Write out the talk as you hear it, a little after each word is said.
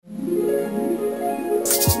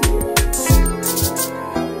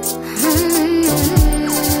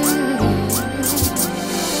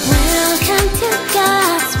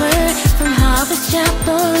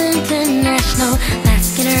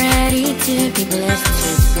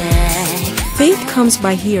Faith comes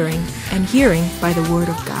by hearing, and hearing by the Word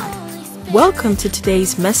of God. Welcome to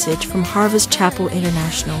today's message from Harvest Chapel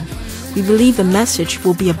International. We believe the message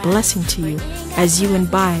will be a blessing to you as you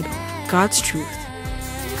imbibe God's truth.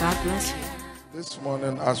 God bless you. This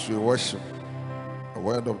morning as we worship, the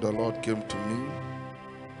word of the Lord came to me.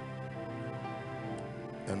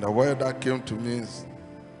 And the word that came to me is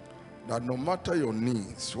that no matter your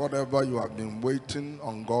needs, whatever you have been waiting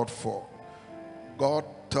on God for, God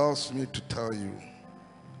tells me to tell you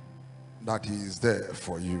that He is there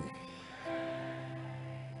for you.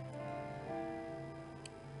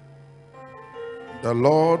 The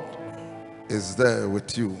Lord is there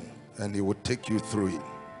with you, and He will take you through it.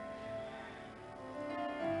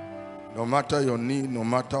 No matter your need, no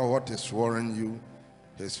matter what is worrying you,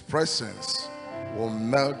 His presence will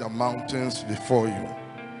melt the mountains before you.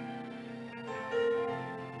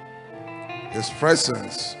 His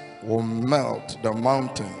presence will melt the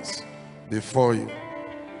mountains before you.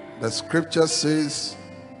 The scripture says,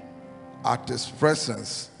 at His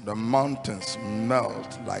presence, the mountains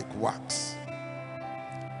melt like wax.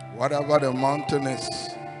 Whatever the mountain is,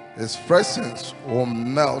 His presence will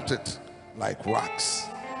melt it like wax.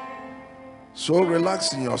 So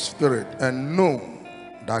relax in your spirit and know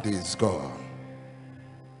that He is God.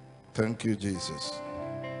 Thank you, Jesus.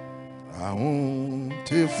 I won't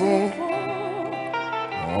fall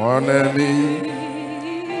on any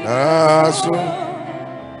that's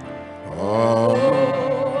oh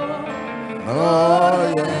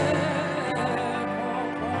no, yeah.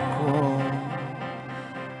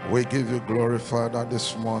 We give you glory, Father,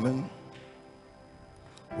 this morning.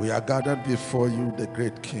 We are gathered before you, the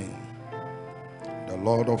great King, the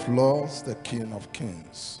Lord of Lords, the King of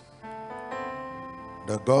Kings,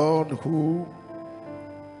 the God who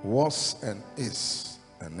was and is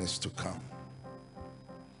to come.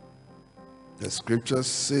 The scriptures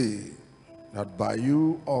say that by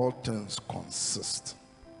you all things consist.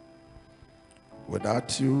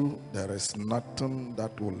 Without you, there is nothing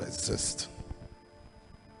that will exist.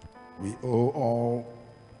 We owe all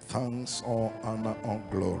thanks, all honor, all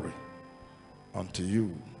glory unto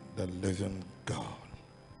you, the living God.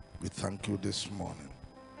 We thank you this morning.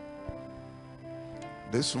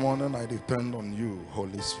 This morning I depend on you,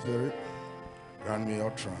 Holy Spirit. Grant me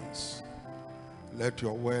utterance. Let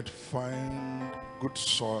your word find good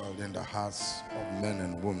soil in the hearts of men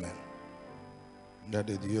and women. Let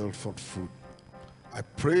it yield forth fruit. I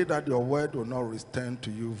pray that your word will not return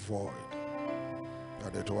to you void,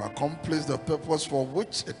 that it will accomplish the purpose for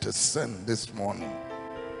which it is sent this morning.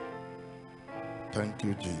 Thank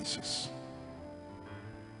you, Jesus.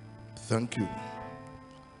 Thank you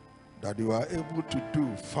that you are able to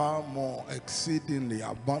do far more exceedingly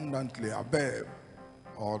abundantly above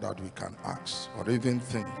all that we can ask or even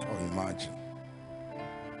think or imagine.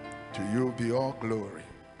 To you be all glory,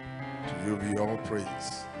 to you be all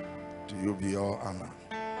praise, to you be all honor.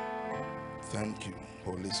 Thank you,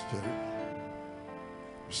 Holy Spirit.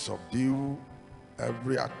 Subdue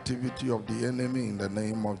every activity of the enemy in the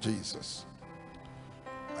name of Jesus.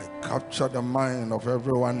 I capture the mind of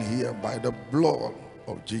everyone here by the blood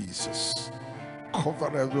of Jesus.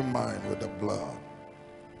 Cover every mind with the blood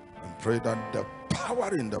and pray that the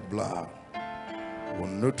power in the blood will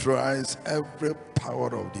neutralize every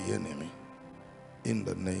power of the enemy in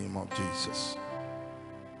the name of Jesus.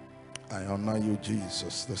 I honor you,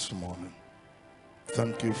 Jesus, this morning.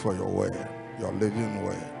 Thank you for your word, your living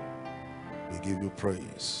word. We give you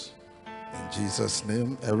praise. In Jesus'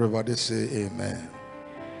 name, everybody say amen.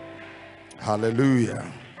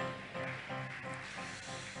 Hallelujah.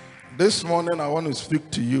 This morning I want to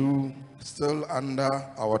speak to you still under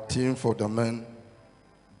our theme for the men,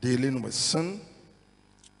 dealing with sin.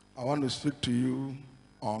 I want to speak to you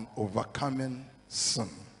on overcoming sin.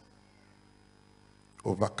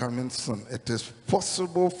 Overcoming sin. It is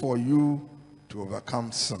possible for you to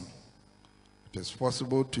overcome sin. It is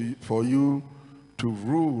possible for you to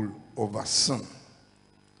rule over sin.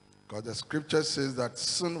 Because the scripture says that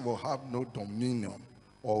sin will have no dominion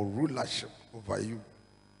or rulership over you.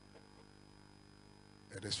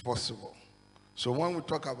 It is possible. So when we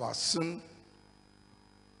talk about sin,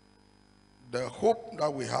 the hope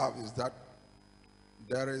that we have is that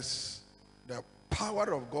there is the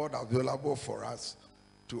power of God available for us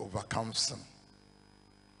to overcome sin.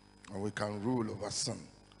 And we can rule over sin.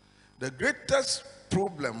 The greatest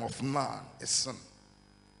problem of man is sin.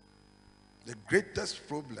 The greatest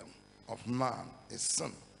problem of man is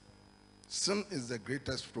sin. Sin is the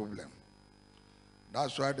greatest problem.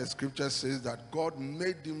 That's why the scripture says that God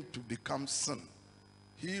made him to become sin.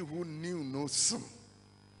 He who knew no sin,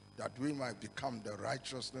 that we might become the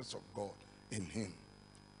righteousness of God in him.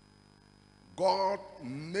 God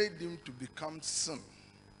made him to become sin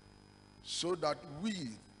so that we,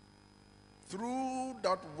 through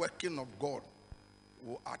that working of God,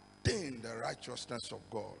 will attain the righteousness of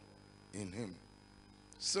God in him.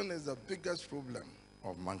 Sin is the biggest problem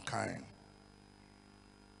of mankind.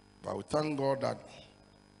 But we thank God that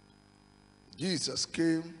Jesus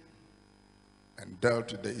came and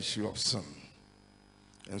dealt with the issue of sin.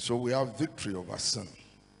 And so we have victory over sin.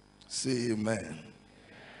 Say amen.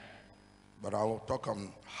 But I will talk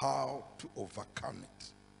on how to overcome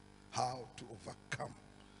it. How to overcome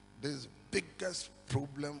this biggest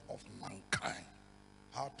problem of mankind.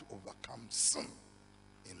 How to overcome sin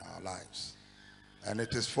in our lives. And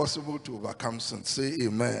it is possible to overcome sin. Say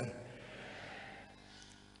amen.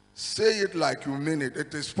 Say it like you mean it.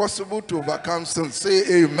 It is possible to overcome sin.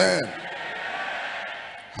 Say amen.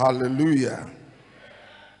 Hallelujah.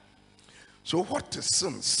 So what is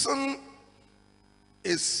sin? Sin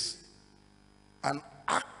is an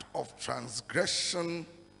act of transgression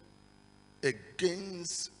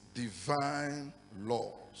against divine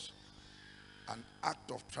laws. An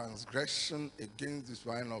act of transgression against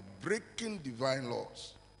divine law, breaking divine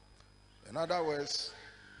laws. In other words,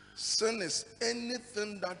 sin is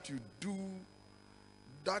anything that you do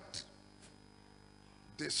that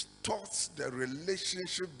distorts the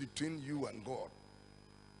relationship between you and God.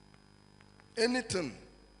 Anything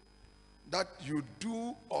that you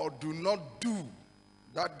do or do not do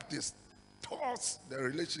that distorts the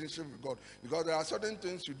relationship with God. Because there are certain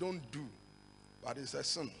things you don't do, but it's a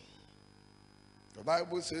sin. The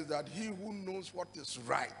Bible says that he who knows what is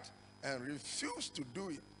right and refuses to do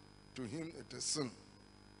it, to him it is sin.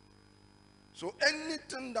 So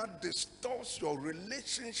anything that distorts your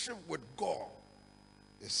relationship with God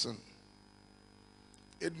is sin.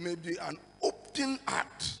 It may be an open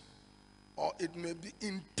act or it may be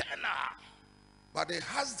internal, but it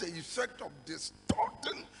has the effect of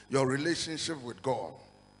distorting your relationship with God.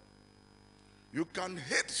 You can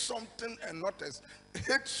hate something and not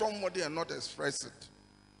hate somebody and not express it,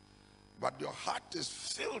 but your heart is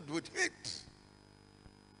filled with hate.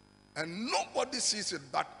 And nobody sees it,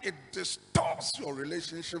 but it distorts your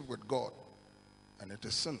relationship with God. And it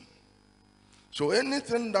is sin. So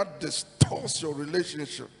anything that distorts your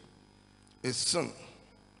relationship is sin.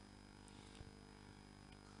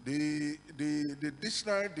 The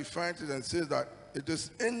dictionary defines it and says that it is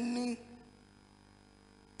anything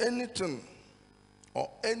or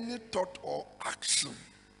any thought or action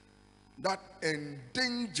that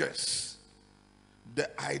endangers the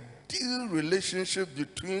ideal relationship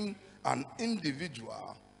between an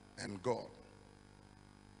individual and God.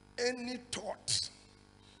 Any thought.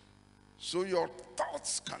 So your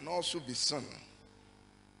thoughts can also be sin.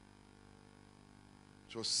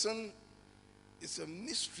 So sin is a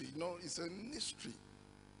mystery. It's a mystery.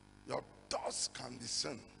 Your thoughts can be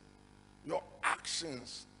sin. Your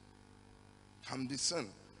actions can be sin.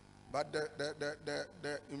 But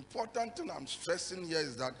the important thing I'm stressing here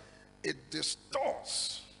is that it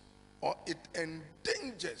distorts or it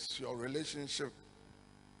endangers your relationship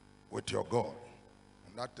with your God.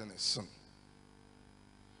 And that thing is sin.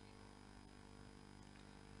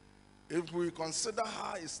 If we consider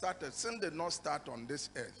how it started, sin did not start on this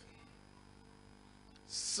earth.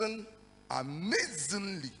 Sin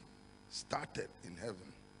amazingly started in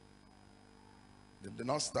heaven. It did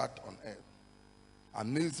not start on earth.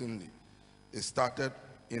 Amazingly, it started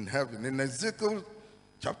in heaven. In Ezekiel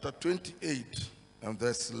chapter 28 and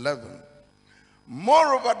verse 11.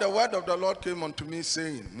 Moreover, the word of the Lord came unto me,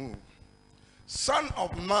 saying, Move, Son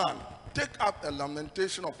of man, take up a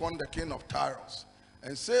lamentation upon the king of Tyros,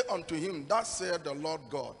 and say unto him, Thus saith the Lord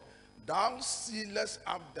God, Thou sealest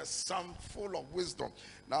up the sum full of wisdom.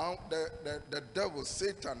 Now, the devil,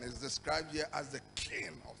 Satan, is described here as the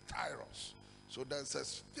king of Tyros. So there's a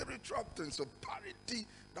spiritual principality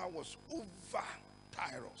that was over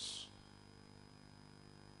Tyros.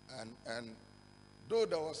 And though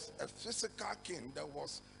there was a physical king, there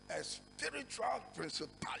was a spiritual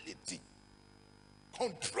principality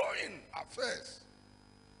controlling affairs.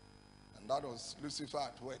 And that was Lucifer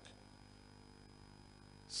at work.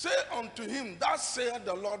 Say unto him, Thus saith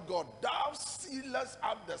the Lord God, Thou sealest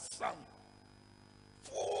up the sum,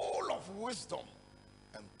 full of wisdom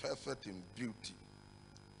and perfect in beauty.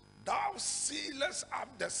 Thou sealest up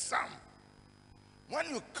the sum. When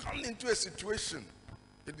you come into a situation,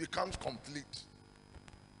 it becomes complete.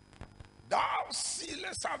 Thou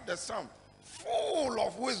sealest up the sum, full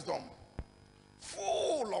of wisdom,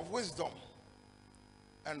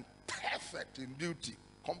 and perfect in beauty.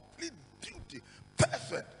 Complete beauty,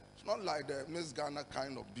 perfect. It's not like the Miss Ghana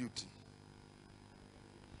kind of beauty.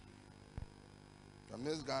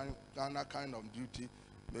 Miss Ghana kind of beauty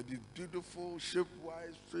may be beautiful,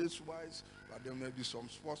 shape-wise, face-wise, but there may be some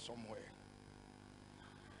spot somewhere.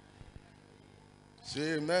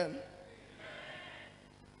 Say amen.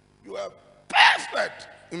 You are perfect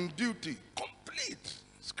in duty, complete.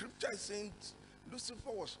 Scripture is saying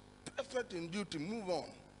Lucifer was perfect in duty. Move on.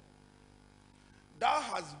 Thou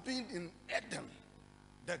hast been in Eden,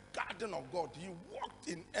 the garden of God. He walked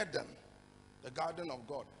in Eden, the garden of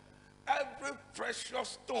God. Every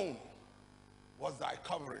precious stone was thy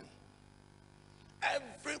covering.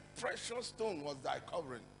 Every precious stone was thy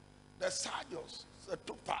covering. The sardius, the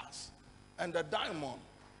topaz, and the diamond,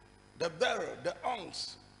 the beryl, the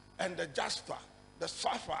onyx, and the jasper, the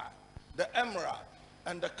sapphire, the emerald,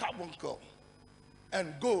 and the carbuncle,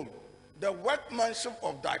 and gold, the workmanship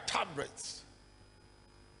of thy tabrets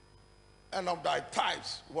and of thy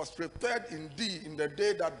pipes was prepared in thee in the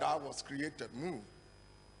day that thou was created. Move.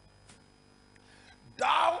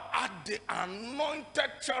 Thou art the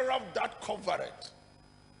anointed cherub that covereth,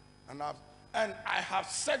 and I have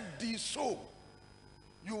set thee so.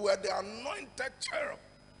 You were the anointed cherub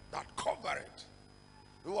that covereth.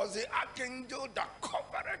 It was the archangel that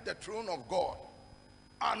covered the throne of God.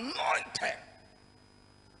 Anointed.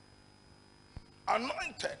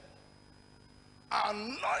 Anointed.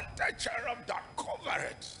 Anointed cherub that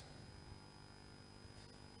covereth.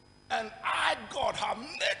 And I, God, have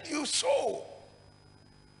made you so.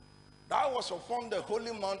 Thou was upon the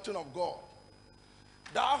holy mountain of God.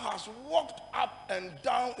 Thou hast walked up and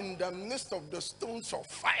down in the midst of the stones of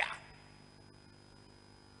fire.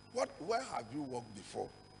 Where have you walked before?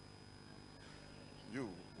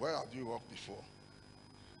 Where have you walked before?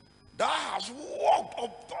 Thou hast walked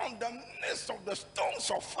upon the midst of the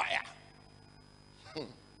stones of fire.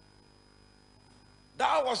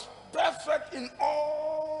 Thou was perfect in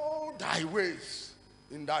all thy ways,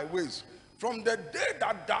 in thy ways, from the day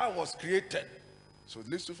that thou was created. So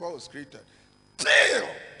Lucifer was created, till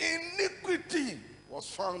iniquity was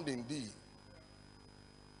found in thee.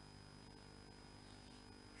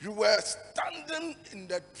 You were standing in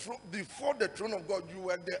the before the throne of God. You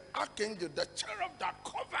were the archangel, the cherub that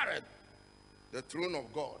covered the throne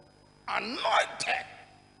of God. Anointed.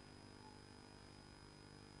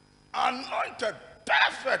 Anointed,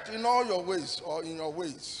 perfect in all your ways, or in your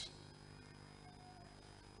ways.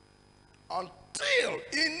 Until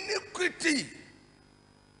iniquity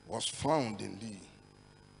was found in thee.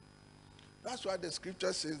 That's why the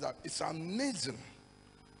scripture says that it's amazing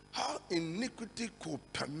how iniquity could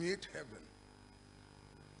permeate heaven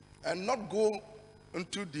and not go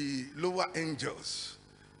into the lower angels,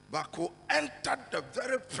 but could enter the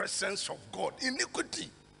very presence of God. Iniquity.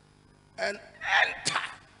 And enter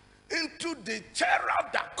into the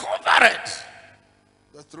cherub that covered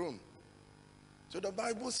the throne. So the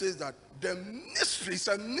Bible says that the mystery is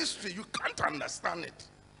a mystery. You can't understand it.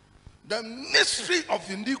 The mystery of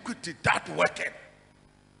iniquity that worketh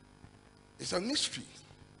is a mystery.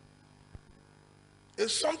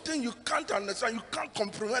 It's something you can't understand, you can't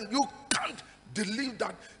comprehend, you can't believe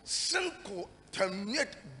that sin could permeate,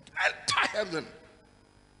 enter heaven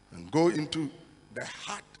and go into the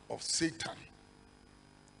heart of Satan,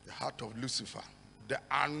 the heart of Lucifer, the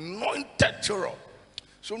anointed cherub.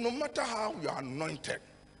 So no matter how you are anointed,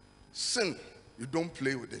 sin, you don't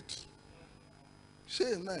play with it.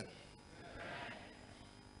 Say amen.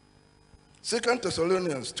 2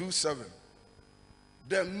 Thessalonians 2:7.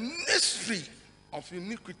 The mystery of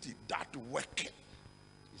iniquity that worketh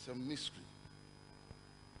is a mystery.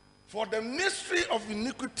 For the mystery of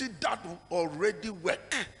iniquity that already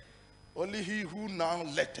work, only he who now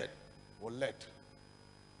letteth will let.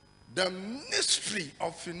 The mystery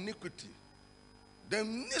of iniquity, the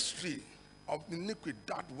mystery of iniquity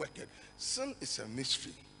that worketh. Sin is a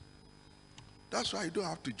mystery. That's why you don't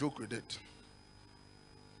have to joke with it.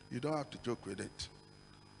 You don't have to joke with it.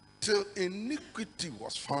 Till iniquity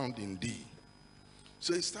was found in thee.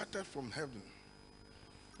 So it started from heaven,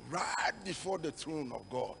 right before the throne of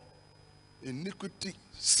God. Iniquity,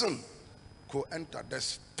 sin, could enter. The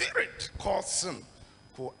spirit called sin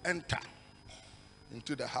could enter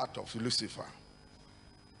into the heart of Lucifer.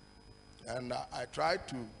 And I tried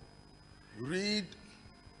to read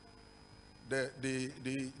the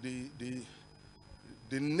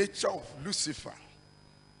nature of Lucifer,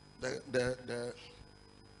 the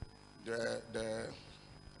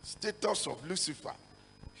status of Lucifer.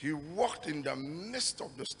 He walked in the midst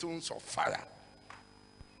of the stones of fire.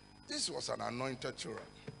 This was an anointed cherub.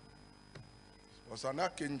 It was an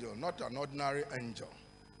archangel, not an ordinary angel.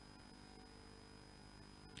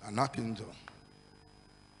 An archangel.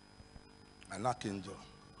 An archangel.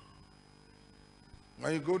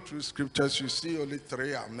 When you go through scriptures, you see only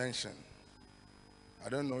three are mentioned. I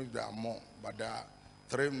don't know if there are more, but there are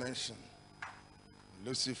three mentioned.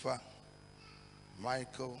 Lucifer,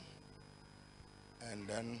 Michael, and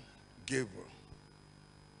then Gabriel.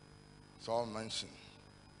 It's all mentioned.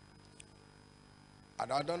 At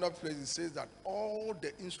another place, it says that all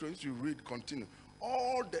the instruments, you read, continue,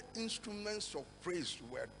 all the instruments of praise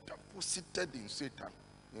were deposited in Satan,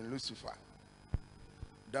 in Lucifer.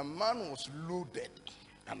 The man was loaded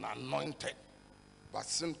and anointed, but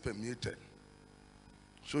sin permeated.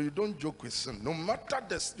 So you don't joke with sin. No matter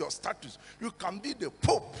your status, you can be the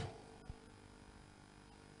Pope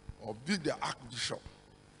or be the Archbishop.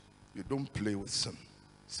 You don't play with sin.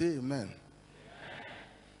 Say amen.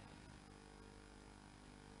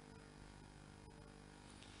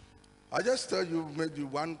 I just tell you maybe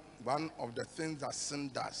one of the things that sin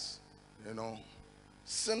does. You know,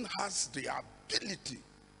 sin has the ability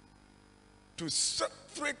to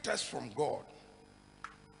separate us from God.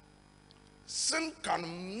 Sin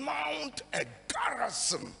can mount a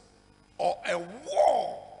garrison or a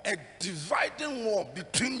wall, a dividing wall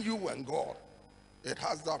between you and God. It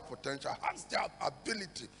has that potential, has that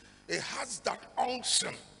ability, it has that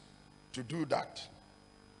unction to do that,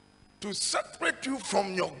 to separate you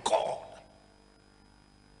from your God.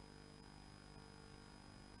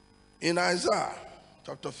 In Isaiah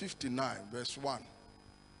chapter 59, verse 1,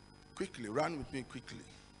 quickly, run with me quickly.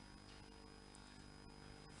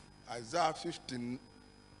 Isaiah 59,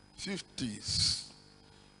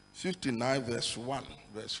 verse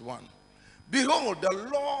 1. Behold, the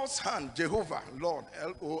Lord's hand, Jehovah, Lord,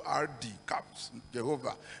 L-O-R-D, caps,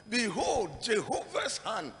 Jehovah. Behold, Jehovah's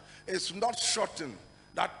hand is not shortened,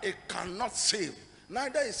 that it cannot save.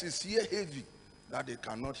 Neither is his ear heavy, that it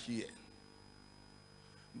cannot hear.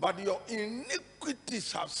 But your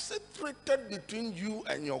iniquities have separated between you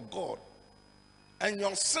and your God, and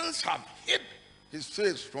your sins have hid his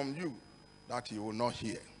face from you, that he will not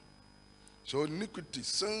hear. So iniquity,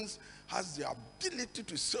 sins, has the ability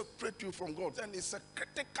to separate you from God. And it's a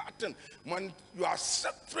critical thing. When you are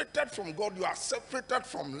separated from God, you are separated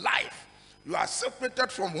from life. You are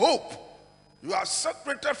separated from hope. You are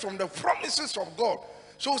separated from the promises of God.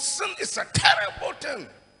 So sin is a terrible thing.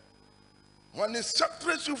 When it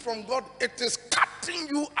separates you from God, it is cutting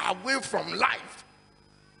you away from life.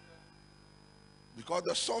 Because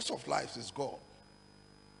the source of life is God.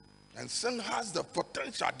 And sin has the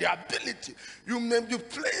potential, the ability. You may be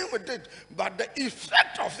playing with it, but the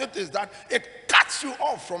effect of it is that it cuts you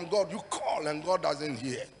off from God. You call and God doesn't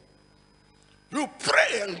hear. You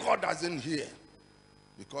pray and God doesn't hear.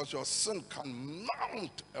 Because your sin can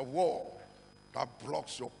mount a wall that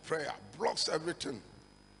blocks your prayer, blocks everything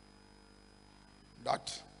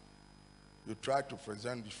that you try to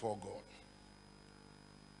present before God.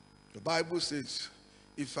 The Bible says,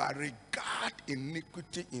 if I regard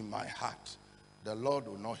iniquity in my heart, the Lord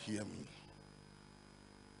will not hear me.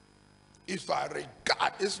 If I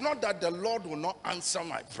regard, it's not that the Lord will not answer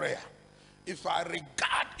my prayer. If I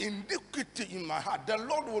regard iniquity in my heart, the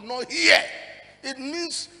Lord will not hear. It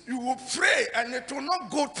means you will pray and it will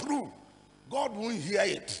not go through. God won't hear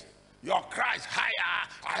it. Your cries higher,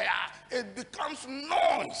 higher. It becomes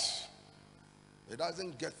noise. It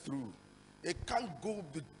doesn't get through. It can't go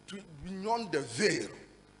beyond the veil.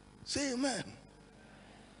 Say amen.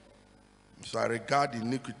 So I regard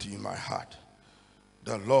iniquity in my heart,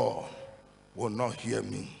 the Lord will not hear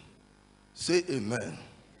me. Say amen.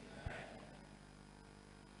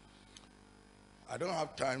 I don't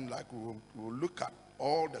have time, like we'll look at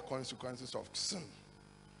all the consequences of sin.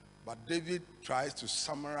 But David tries to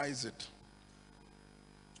summarize it.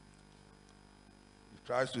 He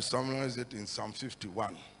tries to summarize it in Psalm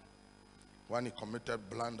 51. When he committed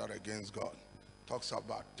blunder against God. Talks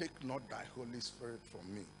about, take not thy Holy Spirit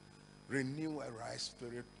from me. Renew a right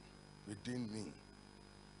spirit within me.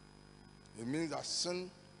 It means that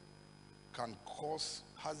sin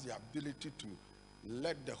has the ability to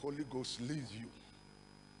let the Holy Ghost leave you.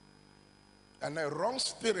 And a wrong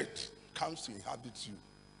spirit comes to inhabit you.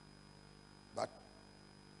 But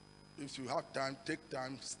if you have time, take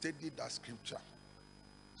time, study that scripture,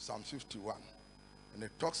 Psalm 51. And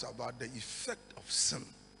it talks about the effect of sin.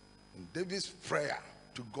 In David's prayer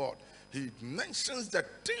to God, he mentions the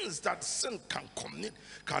things that sin can commit,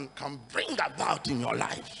 can bring about in your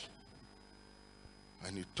life.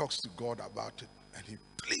 And he talks to God about it. And he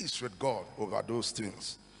pleads with God over those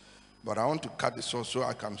things. But I want to cut this off so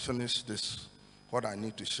I can finish this, what I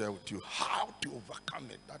need to share with you. How to overcome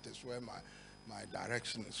it. That is where my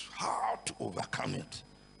direction is. How to overcome it.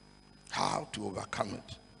 How to overcome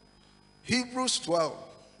it. Hebrews 12,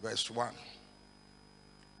 verse 1.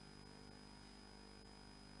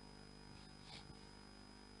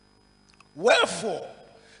 Wherefore,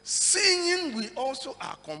 seeing we also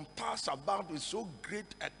are compassed about with so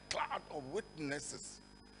great a cloud of witnesses,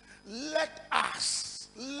 let us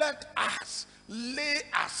lay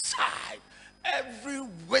aside every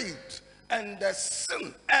weight and the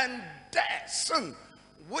sin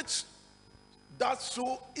which does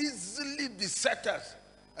so easily beset us,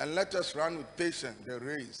 and let us run with patience the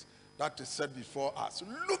race that is set before us,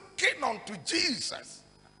 looking unto Jesus,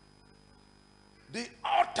 the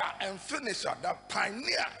author and finisher, the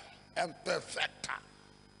pioneer and perfecter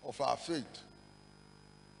of our faith,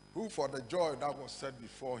 who for the joy that was set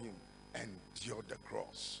before him endured the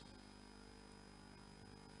cross.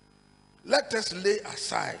 Let us lay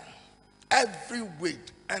aside every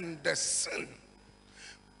weight and the sin.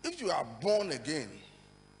 If you are born again,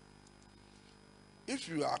 if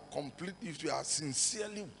you are complete, if you are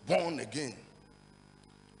sincerely born again,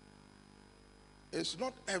 it's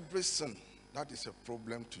not every sin that is a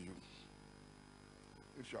problem to you.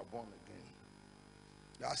 If you are born again,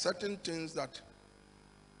 there are certain things that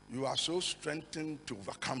you are so strengthened to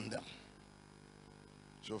overcome them.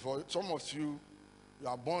 So for some of you, you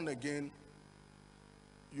are born again,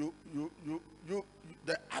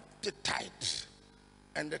 the appetite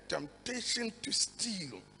and the temptation to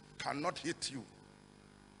steal cannot hit you.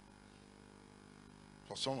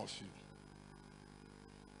 For some of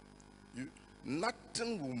you,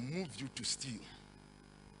 nothing will move you to steal.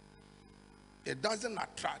 It doesn't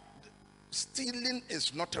attract. Stealing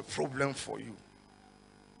is not a problem for you.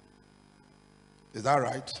 Is that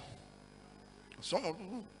right? Some of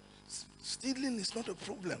you, stealing is not a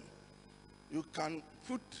problem. You can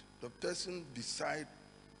put the person beside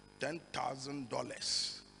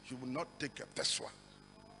 $10,000. He will not take a peswa,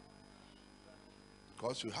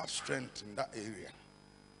 because you have strength in that area.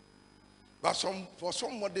 But for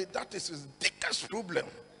somebody, that is his biggest problem.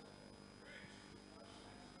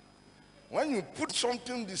 When you put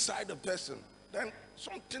something beside the person, then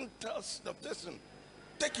something tells the person,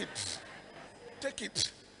 take it. Take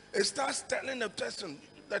it. It starts telling the person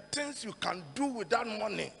the things you can do with that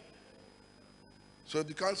money. So it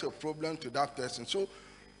becomes a problem to that person. So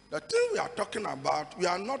the thing we are talking about, we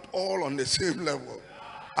are not all on the same level.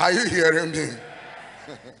 Are you hearing me?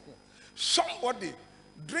 Somebody,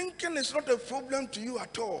 drinking is not a problem to you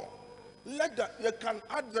at all. You can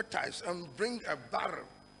advertise and bring a barrel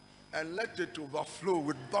and let it overflow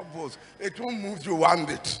with bubbles. It won't move you one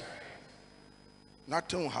bit.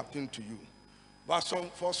 Nothing will happen to you. But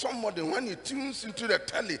for somebody, when he tunes into the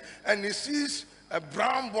telly and he sees a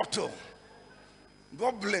brown bottle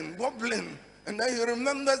bubbling, and then he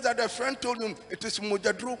remembers that a friend told him it is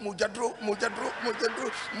mujadro,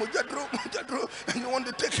 and you want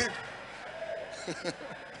to take it.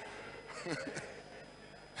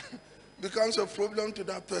 Becomes a problem to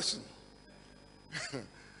that person.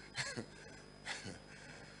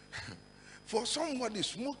 For somebody,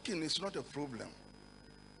 smoking is not a problem.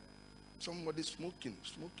 Somebody smoking,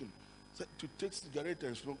 so to take cigarette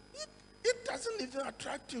and smoke, it doesn't even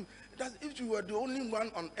attract you. If you were the only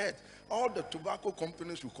one on earth, all the tobacco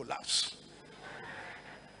companies will collapse.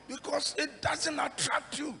 Because it doesn't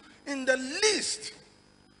attract you in the least.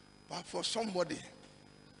 But for somebody,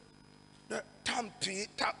 the tampi,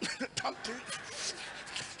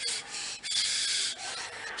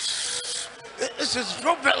 it's his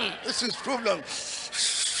problem. It's his problem.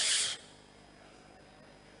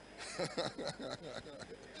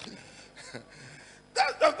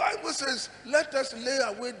 That the Bible says, let us lay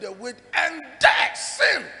away the weight and that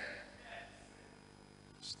sin.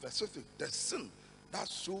 Specific, the sin that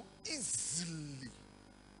so easily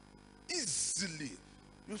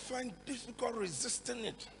you find difficult resisting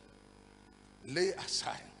it. Lay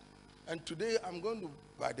aside. And today I'm going to,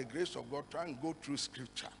 by the grace of God, try and go through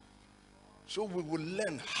scripture, so we will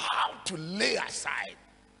learn how to lay aside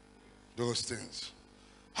those things.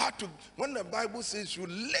 When the Bible says you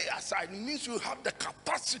lay aside, it means you have the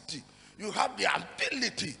capacity, you have the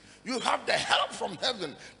ability, you have the help from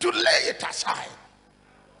heaven to lay it aside.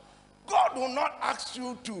 God will not ask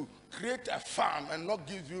you to create a farm and not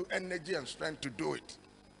give you energy and strength to do it.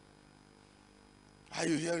 Are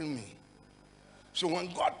you hearing me? So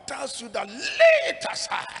when God tells you that lay it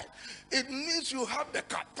aside, it means you have the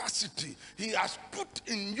capacity. He has put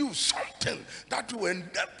in you something that will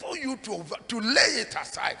enable you to lay it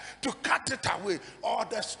aside, to cut it away. Or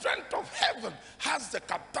the strength of heaven has the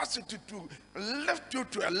capacity to lift you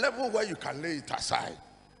to a level where you can lay it aside.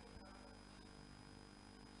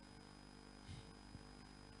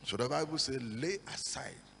 So the Bible says, lay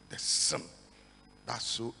aside the sin that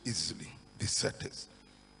so easily beset us,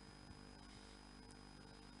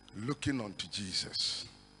 looking unto Jesus,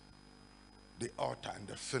 the author and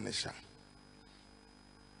the finisher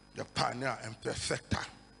the pioneer and perfecter.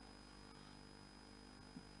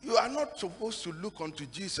 You are not supposed to look unto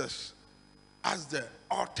Jesus as the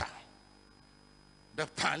author, the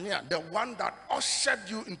pioneer, the one that ushered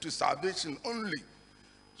you into salvation only.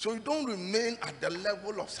 So you don't remain at the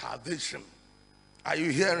level of salvation. Are you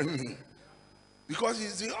hearing me? Because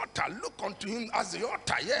he's the author. Look unto him as the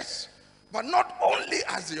author, yes. But not only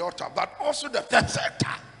as the author, but also the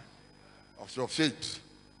perfecter of your faith.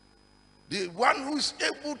 The one who is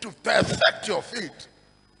able to perfect your faith.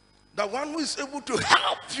 The one who is able to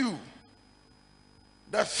help you.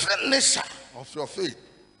 The finisher of your faith.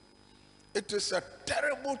 It is a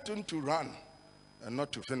terrible thing to run and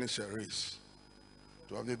not to finish a race.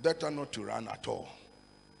 It will be better not to run at all.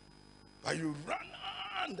 But you run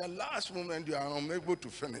and the last moment you are unable to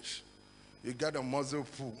finish. You get a muzzle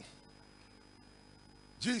full.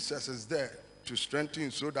 Jesus is there to strengthen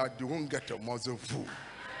you so that you won't get a muzzle full.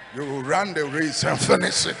 You will run the race and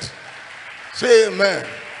finish it. Say amen.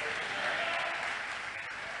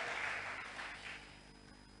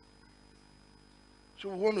 So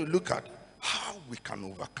we want to look at how we can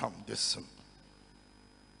overcome this sin.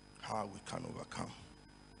 How we can overcome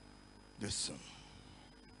this sin.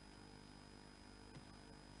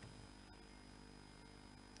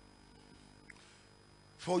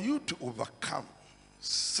 For you to overcome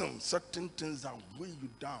sin, certain things that weigh you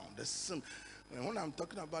down, the sin. And when I'm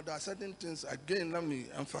talking about that, certain things, again, let me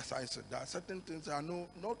emphasize it. There are certain things that are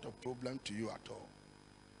not a problem to you at all.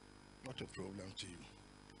 Not a problem to you.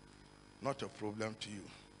 Not a problem to you.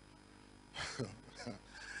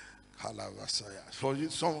 For you,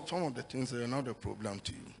 some of the things are not a problem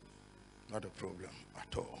to you. Not a problem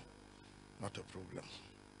at all. Not a problem.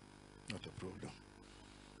 Not a problem.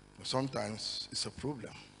 But sometimes it's a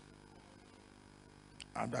problem.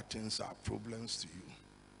 Other things are problems to you.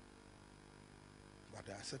 But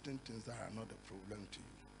there are certain things that are not a problem to you.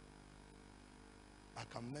 I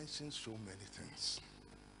can mention so many things.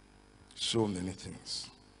 So many things.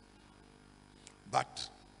 But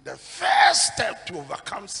the first step to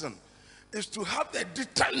overcome sin is to have a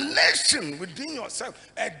determination within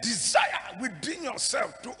yourself, a desire within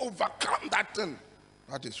yourself to overcome that thing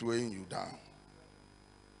that is weighing you down.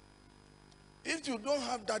 If you don't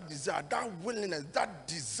have that desire, that willingness, that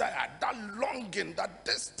desire, that longing, that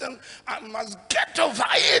this thing, I must get over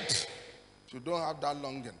it. If you don't have that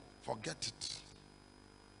longing, forget it.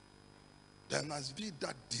 There must be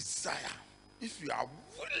that desire. If you are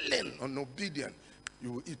willing and obedient,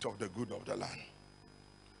 you will eat of the good of the land.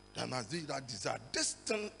 There must be that desire. This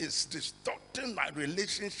thing is distorting my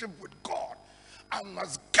relationship with God. I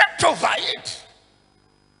must get over it.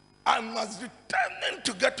 I must be determined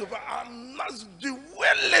to get over. I must be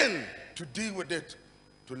willing to deal with it,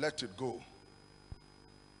 to let it go.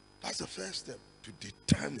 That's the first step, to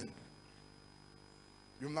determine.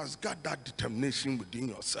 You must get that determination within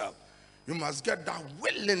yourself. You must get that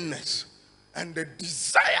willingness and the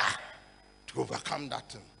desire to overcome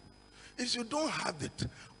that thing. If you don't have it,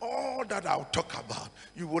 all that I'll talk about,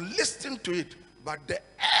 you will listen to it, but the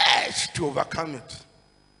urge to overcome it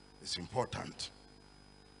is important.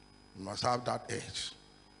 You must have that edge.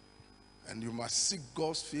 And you must seek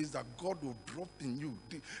God's face, that God will drop in you,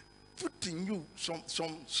 put in you some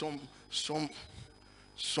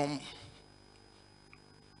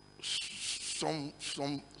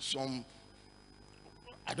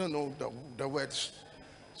I don't know the words,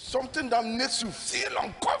 something that makes you feel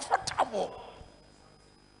uncomfortable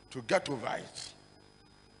to get over it.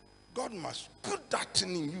 God must put that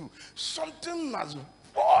thing in you. Something must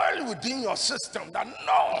boil within your system that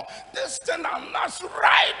no, this thing I must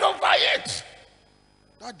ride over it.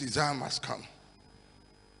 That desire must come.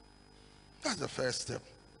 That's the first step.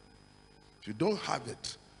 If you don't have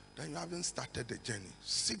it, then you haven't started the journey.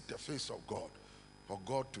 Seek the face of God for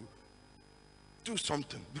God to do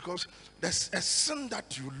something, because there's a sin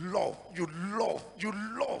that you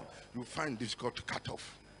find difficult to cut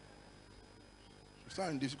off. You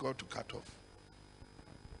find difficult to cut off.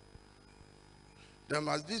 There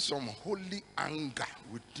must be some holy anger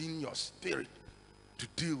within your spirit to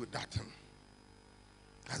deal with that thing.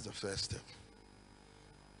 That's the first step.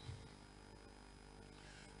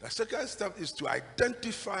 The second step is to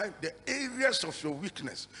identify the areas of your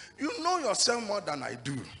weakness. You know yourself more than I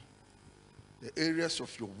do. The areas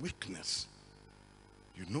of your weakness,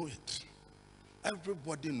 you know it.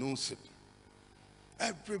 Everybody knows it.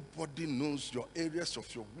 Everybody knows your areas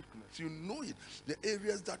of your weakness. You know it. The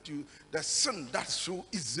areas that the sin that so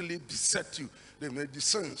easily beset you. They may be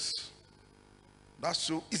sins that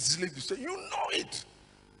so easily beset you. You know it.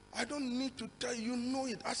 I don't need to tell you, you know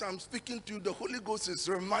it. As I'm speaking to you, the Holy Ghost is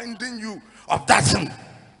reminding you of that sin.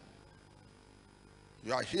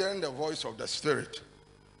 You are hearing the voice of the Spirit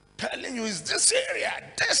telling you, is this area,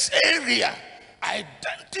 this area.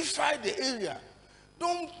 Identify the area.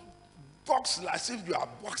 Don't box as if you are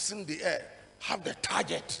boxing the air. Have the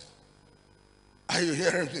target. Are you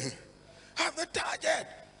hearing me? Have the target.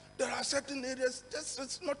 There are certain areas, this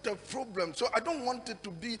is not a problem. So I don't want it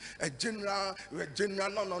to be a general.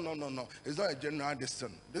 No. It's not a general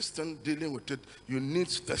distance. This thing, dealing with it, you need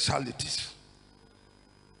specialties.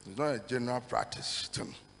 It's not a general practice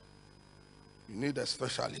thing. You need a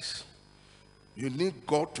specialist. You need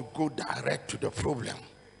God to go direct to the problem.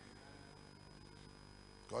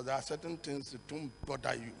 Because there are certain things that don't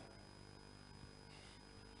bother you.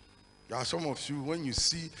 There are some of you, when you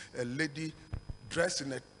see a lady dressed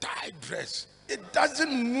in a tight dress, it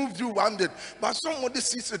doesn't move you one bit. But somebody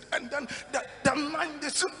sees it, and then the mind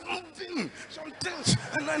is moving some things,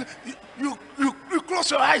 and then you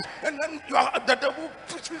close your eyes, and then the devil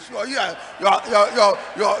pushes your ear,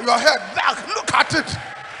 your head back. Look at it.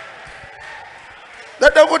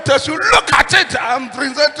 The devil tells you, look at it. I'm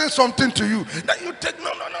presenting something to you. Then you take,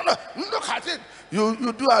 no. Look at it. You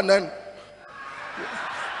do, and then.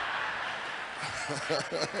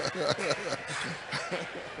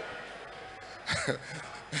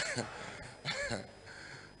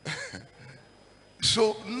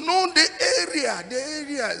 So know the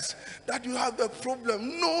areas that you have a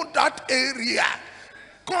problem. Know that area.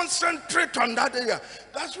 Concentrate on that area.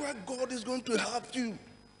 That's where God is going to help you.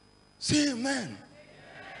 Say amen.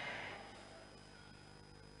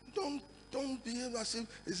 Don't behave as if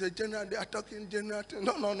it's a general. They are talking general.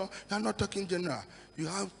 No. They are not talking general. You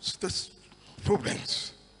have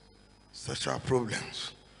problems, special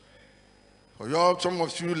problems. For you, some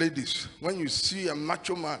of you ladies, when you see a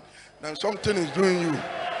macho man, then something is doing you.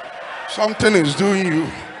 Something is doing you.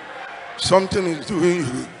 Something is doing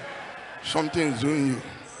you. Something is doing you.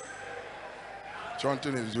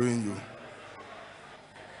 Something is doing you.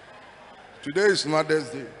 Today is Mother's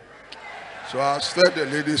Day, so I'll stir the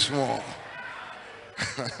ladies more.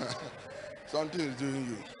 Something is doing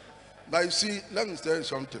you. But you see, let me tell you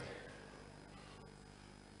something.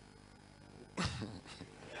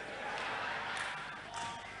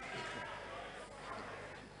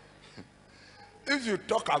 If you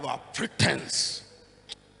talk about pretense,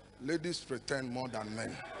 ladies pretend more than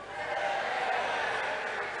men.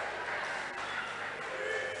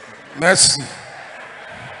 Mercy.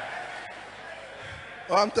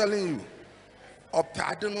 Oh, I'm telling you,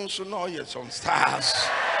 I don't know yet some stars.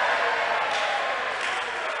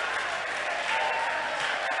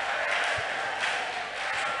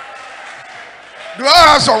 Do I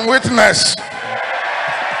have some witness?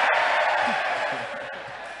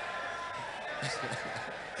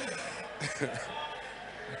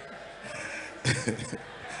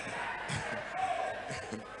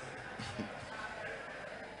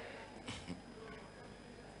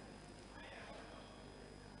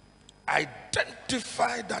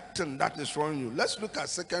 Identify that thing that is wrong you. Let's look at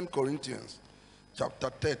 2 Corinthians chapter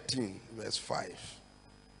 13 verse 5.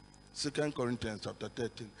 2 Corinthians chapter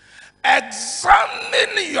 13.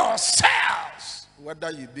 Examine yourselves,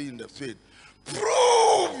 whether you be in the faith.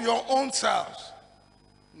 Prove your own selves.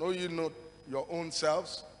 Know you know your own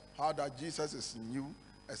selves, how that Jesus is in you,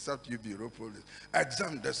 except you be reprobate.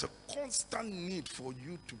 Examine. There's a constant need for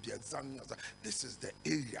you to be examining yourself. This is the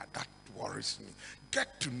area that worries me.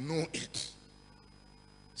 Get to know it.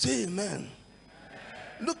 Say amen.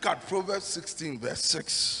 Look at Proverbs 16 verse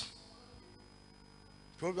 6.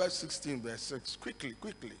 Proverbs 16 verse 6. Quickly.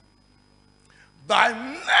 By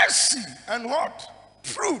mercy and what?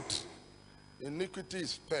 Truth. Iniquity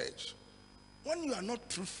is purged. When you are not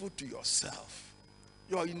truthful to yourself,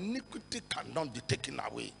 your iniquity cannot be taken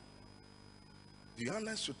away. Be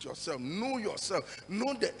honest with yourself. Know yourself.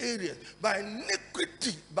 Know the areas. By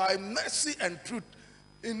iniquity, by mercy and truth,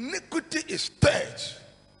 iniquity is purged.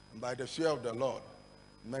 And by the fear of the Lord,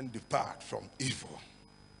 men depart from evil.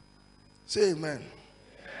 Say amen.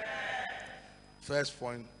 First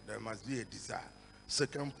point, there must be a desire.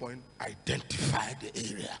 Second point, identify the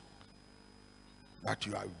area that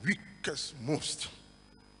you are weakest most.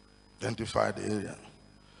 Identify the area.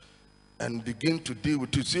 And begin to deal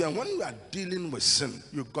with it. See, and when you are dealing with sin,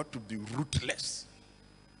 you've got to be ruthless.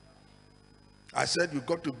 I said you've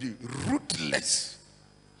got to be ruthless.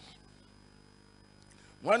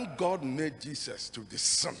 When God made Jesus to be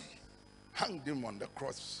sin, hanged him on the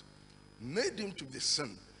cross, made him to be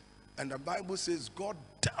sin, and the Bible says God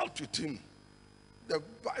dealt with him. The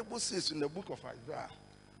Bible says in the book of Isaiah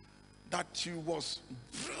that he was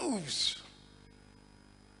bruised,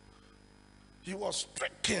 he was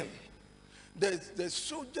stricken, The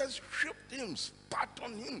soldiers whipped him, spat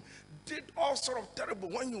on him, did all sort of terrible.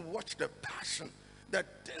 When you watch the passion, the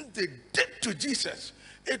things they did to Jesus,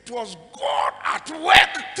 it was God at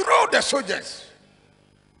work through the soldiers,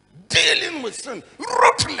 dealing with sin,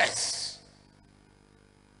 ruthless.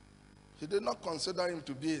 He did not consider him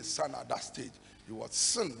to be his son at that stage. It was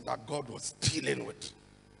sin that God was dealing with.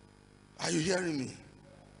 Are you hearing me?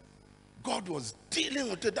 God was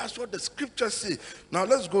dealing with it. That's what the scriptures say. Now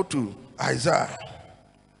let's go to Isaiah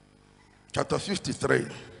chapter 53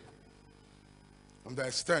 and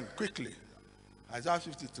verse 10 quickly. Isaiah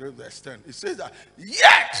 53 verse 10. It says that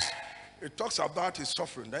yet, it talks about his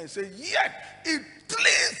suffering. Then it says yet it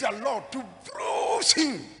pleased the Lord to bruise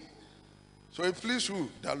him. So it pleased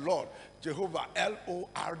who? The Lord. Jehovah,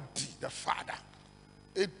 L-O-R-D, the Father.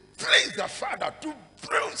 It pleased the Father to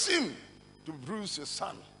bruise him, to bruise his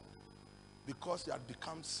son, because he had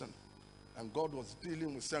become sin. And God was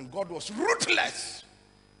dealing with sin. God was ruthless.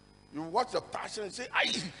 You watch the passion and say,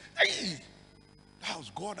 aye, aye. That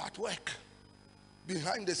was God at work,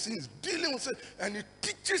 behind the scenes, dealing with sin. And he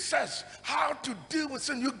teaches us how to deal with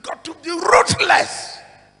sin. You got to be ruthless.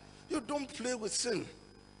 You don't play with sin.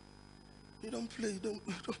 You don't play with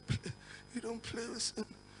sin.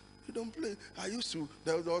 You don't play. I used to,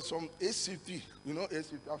 there was some ACP, you know,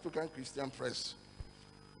 ACP, African Christian Press.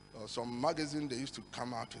 There was some magazine they used to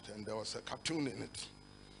come out with, and there was a cartoon in it.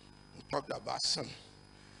 It talked about sin.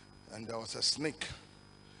 And there was a snake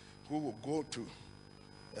who would go to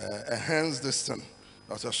a hen's distance.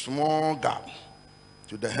 There was a small gap.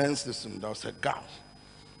 To the hen's distance, there was a gap.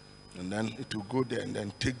 And then it would go there and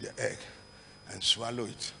then take the egg and swallow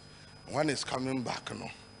it. When it's coming back, you know,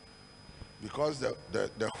 because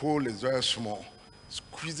the hole is very small,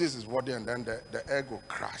 squeezes his body and then the egg will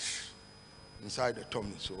crash inside the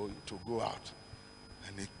tummy, so it will go out.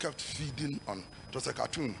 And he kept feeding on, it was a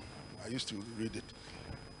cartoon, I used to read it,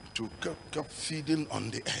 kept feeding on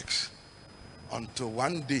the eggs until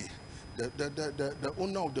one day the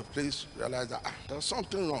owner of the place realized that there's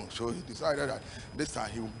something wrong, so he decided that this time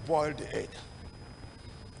he would boil the egg.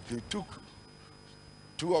 He took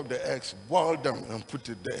 2 of the eggs, boiled them and put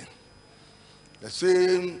it there. The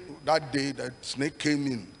same that day that snake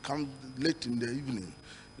came late in the evening.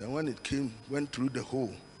 Then when it came, went through the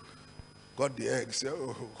hole, got the egg, said,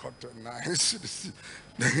 oh, what a nice.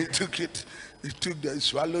 Then he took it, he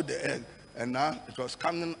swallowed the egg, and now it was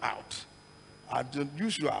coming out. As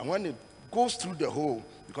usual, when it goes through the hole,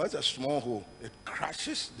 because it's a small hole, it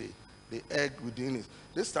crashes the egg within it.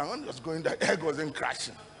 This time when it was going, the egg wasn't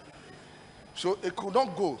crashing. So it could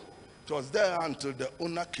not go. It was there until the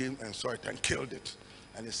owner came and saw it and killed it.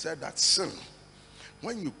 And he said that sin,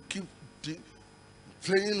 when you keep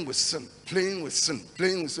playing with sin,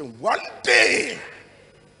 one day,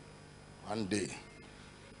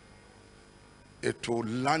 it will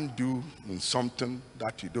land you in something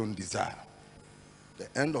that you don't desire. The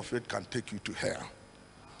end of it can take you to hell.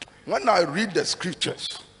 When I read the scriptures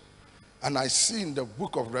and I see in the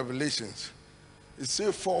book of Revelations, it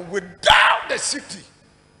says, for without the city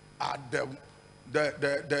are the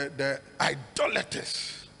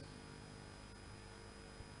idolaters.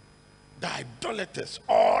 The idolaters,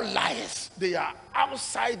 all liars. They are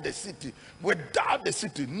outside the city, without the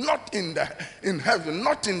city, not in heaven,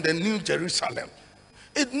 not in the New Jerusalem.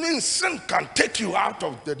 It means sin can take you out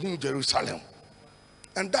of the New Jerusalem.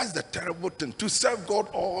 And that's the terrible thing, to serve God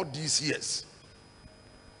all these years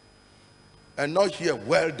and not hear,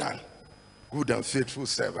 well done, good and faithful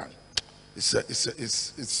servant.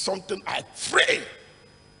 It's something I pray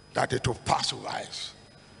that it will pass over us.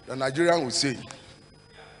 The Nigerian will say,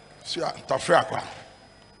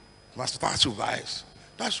 must pass over us.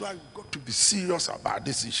 That's why we've got to be serious about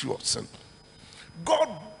this issue of sin. God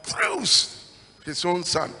bruised his own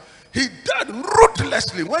son. He died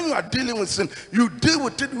ruthlessly. When you are dealing with sin, you deal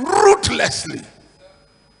with it ruthlessly.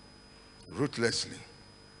 Ruthlessly.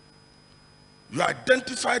 You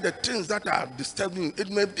identify the things that are disturbing you. It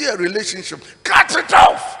may be a relationship. Cut it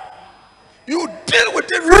off. You deal with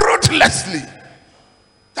it ruthlessly.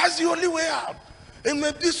 That's the only way out. It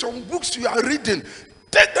may be some books you are reading.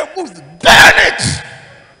 Take the books, burn it.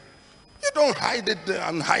 You don't hide it.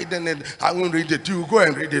 I'm hiding it. I won't read it. You go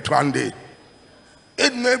and read it one day.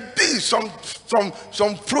 It may be some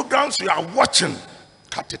programs you are watching.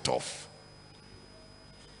 Cut it off.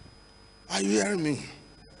 Are you hearing me?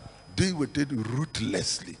 Deal with it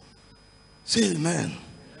ruthlessly. Say amen.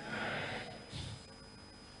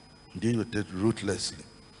 Deal with it ruthlessly.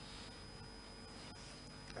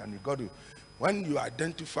 And you got to, when you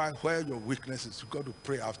identify where your weakness is, you got to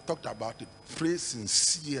pray. I've talked about it. Pray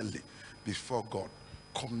sincerely before God.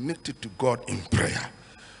 Commit it to God in prayer.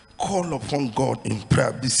 call upon God in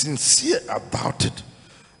prayer. Be sincere about it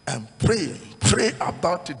and pray. Pray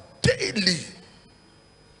about it daily.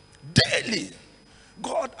 Daily.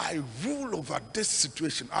 God, I rule over this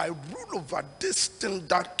situation. I rule over this thing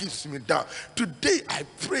that keeps me down. Today I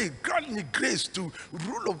pray, grant me grace to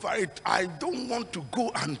rule over it. I don't want to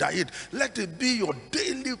go under it. Let it be your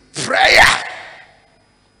daily prayer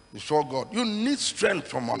before God. You need strength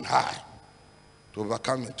from on high to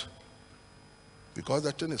overcome it, because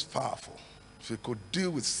the thing is powerful. If you could deal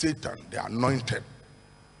with Satan, the anointed,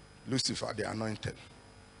 Lucifer, the anointed,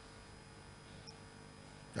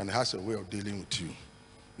 and he has a way of dealing with you.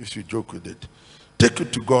 If you joke with it, take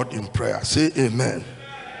it to God in prayer. Say amen.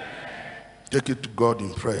 Take it to God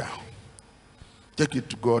in prayer. Take it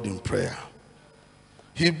to God in prayer.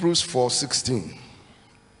 Hebrews 4:16.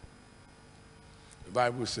 The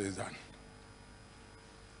Bible says that,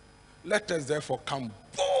 let us therefore come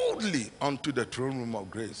boldly unto the throne room of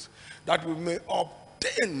grace, that we may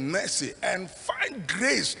obtain mercy and find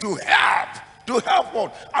grace to help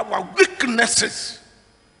what? Our weaknesses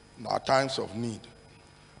in our times of need.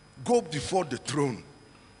 Go before the throne.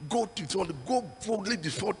 Go boldly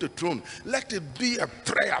before the throne. Let it be a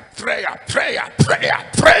prayer.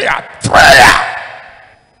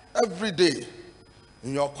 Every day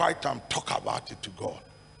in your quiet time, talk about it to God.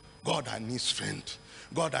 God, I need strength.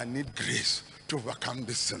 God, I need grace to overcome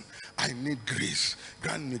this sin. I need grace.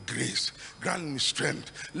 Grant me grace. Grant me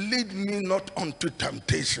strength. Lead me not unto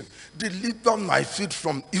temptation. Deliver my feet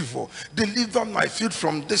from evil. Deliver my feet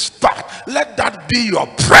from this path. Let that be your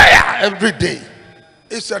prayer every day.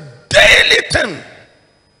 It's a daily thing.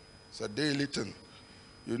 It's a daily thing.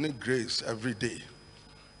 You need grace every day.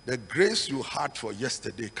 The grace you had for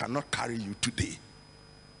yesterday cannot carry you today.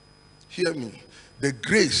 Hear me. The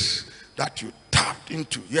grace that you tapped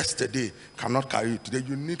into yesterday cannot carry you today.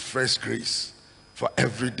 You need fresh grace for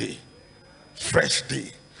every day. Fresh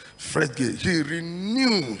day. Fresh day. He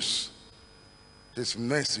renews his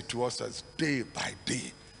mercy towards us day by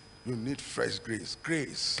day. You need fresh grace.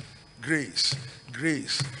 Grace.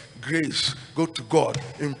 Go to God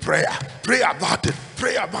in prayer. Pray about it.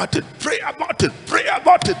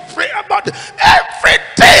 Every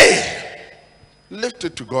day. Lift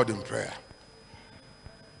it to God in prayer.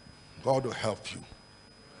 God will help you.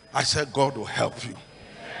 I said God will help you.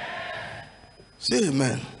 Say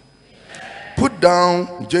amen. Put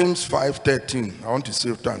down James 5:13. I want to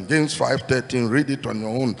save time. James 5:13. Read it on your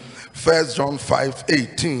own. 1 John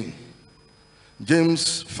 5:18.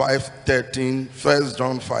 James 5:13. 1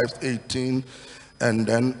 John 5:18. And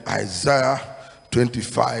then Isaiah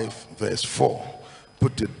 25 verse 4.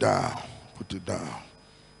 Put it down. Put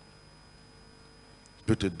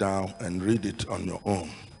it down and read it on your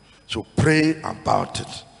own. So pray about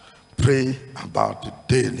it. Pray about it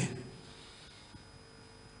daily.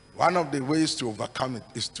 One of the ways to overcome it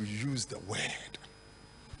is to use the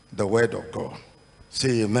word of God.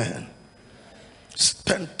 Say amen.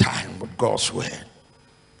 Spend time with God's word.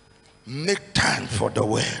 Make time for the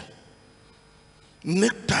word.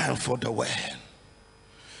 Make time for the word.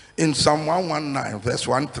 In Psalm 119 verse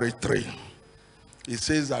 133, it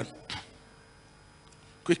says that,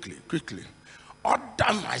 quickly,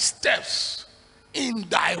 order my steps in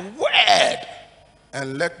thy word,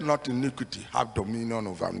 and let not iniquity have dominion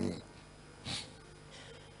over me.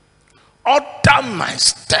 Order my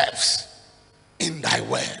steps in thy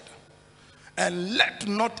word, and let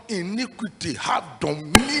not iniquity have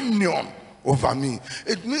dominion over me.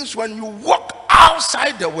 It means when you walk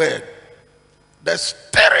outside the word, the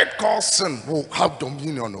spirit called sin will have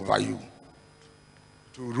dominion over you,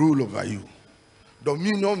 to rule over you.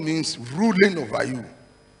 Dominion means ruling over you.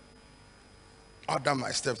 Order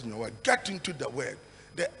my steps in your word. Get into the word.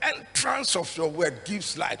 The entrance of your word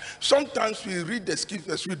gives light. Sometimes we read the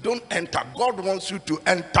scriptures, we don't enter. God wants you to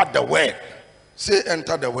enter the word. Say,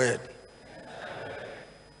 enter the word.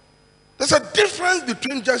 There's a difference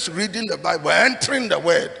between just reading the Bible, entering the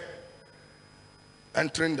word.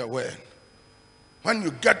 Entering the word. When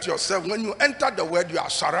you get yourself, when you enter the word, you are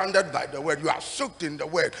surrounded by the word. You are soaked in the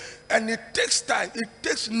word. And it takes time. It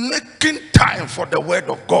takes making time for the word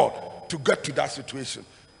of God to get to that situation,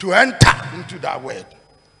 to enter into that word.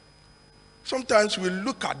 Sometimes we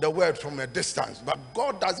look at the word from a distance, but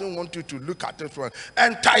God doesn't want you to look at it from,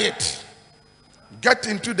 enter it. Get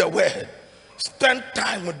into the word. Spend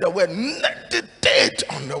time with the word. Meditate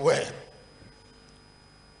on the word.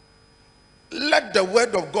 Let the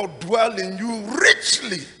word of God dwell in you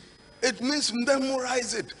richly. It means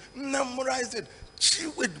memorize it.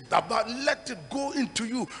 Chew it about. Let it go into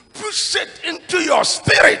you. Push it into your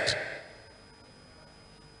spirit.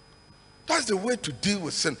 That's the way to deal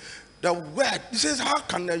with sin. The word, he says, how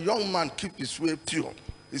can a young man keep his way pure?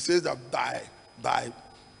 He says that by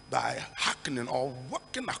hearkening or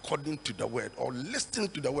working according to the word, or listening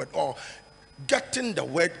to the word, or getting the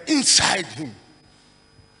word inside him.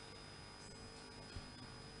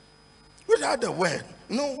 Without the word,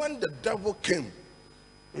 when the devil came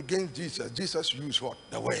against Jesus, Jesus used what?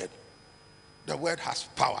 The word. The word has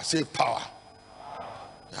power. Say power.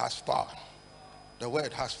 It has power. The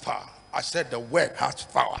word has power. I said the word has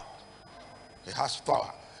power. It has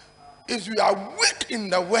power. If you are weak in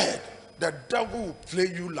the word, the devil will play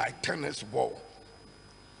you like tennis ball.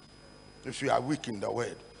 If you are weak in the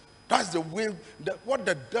word. That's the way, what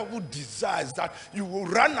the devil desires, that you will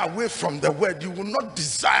run away from the word. You will not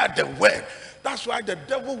desire the word. That's why the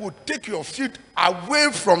devil will take your feet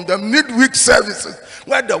away from the midweek services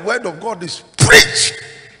where the word of God is preached.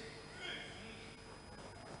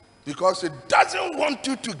 Because it doesn't want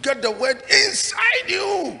you to get the word inside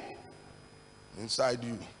you. Inside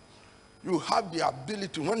you. You have the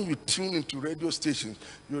ability, when you tune into radio stations,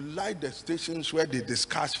 you like the stations where they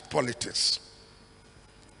discuss politics.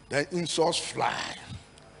 The insults fly.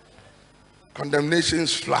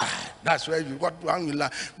 Condemnations fly. That's where you what one you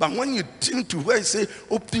like. But when you tune to where you say,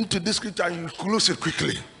 open to this scripture, you close it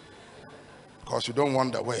quickly. Because you don't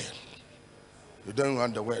want the word. You don't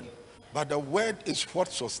want the word. But the word is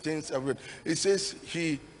what sustains everything. It says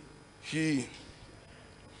he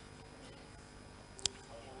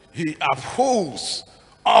upholds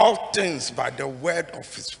all things by the word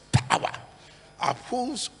of his power.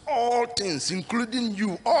 Upholds all things, including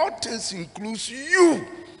you. All things includes you.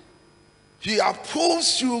 He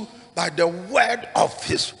upholds you by the word of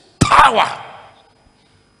his power.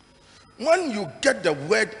 When you get the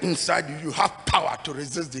word inside you, you have power to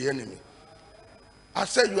resist the enemy. I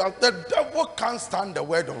said the devil can't stand the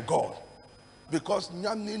word of God. Because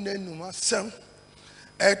nyamine numasem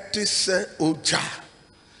etise oja.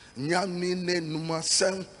 Nyamine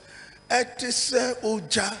numasem etise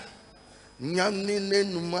oja. Nyamine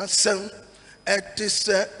numasem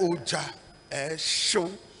etise oja. Esho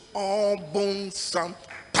obonsam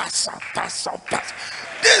passa.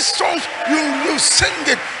 These songs, you sing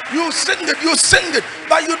it, you sing it,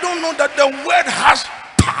 but you don't know that the word has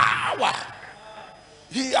power.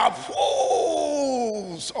 He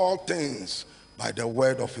upholds all things by the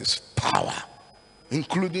word of his power,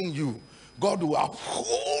 including you. God will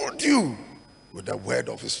uphold you with the word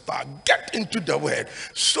of his power. Get into the word.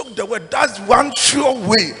 Soak the word. That's one sure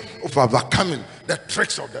way of overcoming the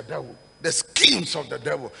tricks of the devil, the schemes of the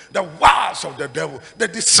devil, the wiles of the devil, the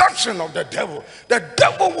deception of the devil. The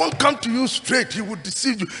devil won't come to you straight. He will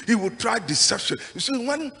deceive you. He will try deception. You see,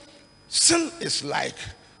 when sin is like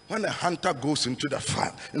when a hunter goes into the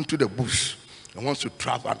farm, into the bush, and wants to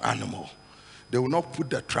trap an animal, they will not put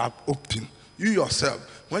the trap open. You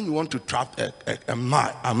yourself, when you want to trap a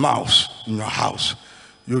mouse in your house,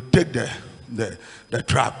 you take the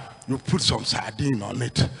trap, you put some sardine on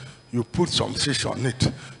it, you put some fish on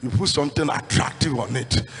it, you put something attractive on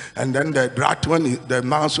it, and then the rat, the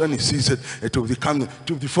mouse, when he sees it, it will be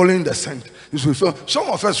following the scent. Some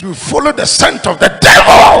of us will follow the scent of the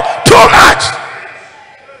devil too much.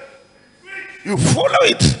 You follow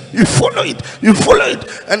it,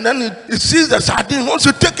 and then it sees the sardine, wants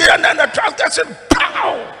to take it, and then the trap gets it,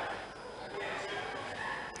 pow!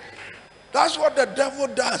 That's what the devil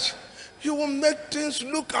does. He will make things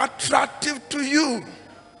look attractive to you.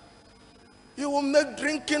 He will make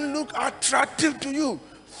drinking look attractive to you.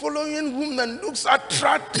 Following women looks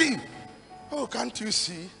attractive. Oh, can't you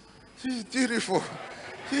see? He's beautiful.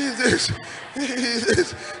 He's this.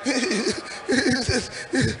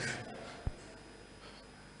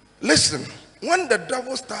 Listen, when the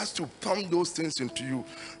devil starts to pump those things into you,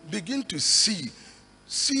 begin to see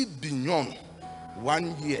beyond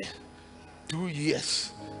 1 year, 2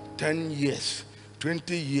 years, 10 years,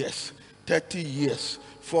 20 years, 30 years,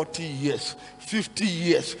 40 years, 50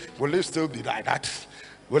 years. Will it still be like that?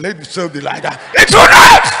 Will it still be like that? It will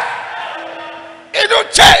not! It will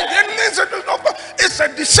change. It means it's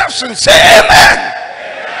a deception. Say amen.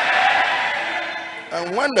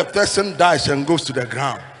 And when the person dies and goes to the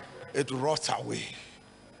ground, it rots away.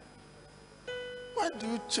 Why do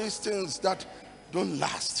you chase things that don't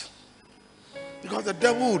last? Because the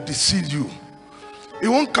devil will deceive you. It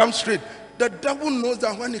won't come straight. The devil knows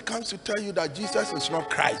that when he comes to tell you that Jesus is not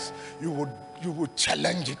Christ, you would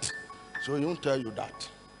challenge it. So he won't tell you that.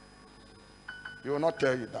 He will not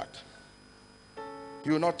tell you that.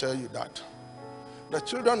 He will not tell you that. The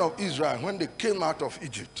children of Israel, when they came out of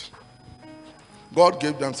Egypt, God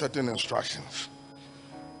gave them certain instructions.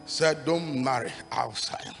 Said, don't marry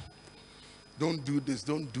outside. Don't do this,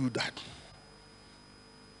 don't do that.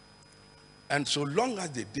 And so long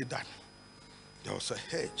as they did that, there was a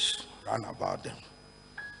hedge round about them.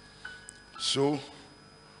 So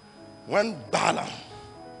when Balaam,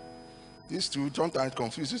 these two sometimes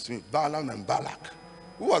confuses me, Balaam and Balak.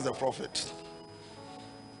 Who was the prophet?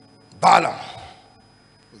 Balaam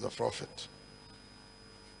was the prophet.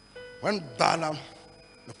 When Balaam,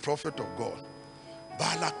 the prophet of God,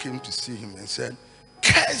 Balak came to see him and said,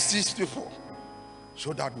 curse these people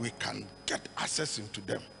so that we can get access into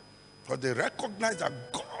them. For they recognize that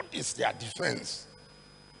God is their defense.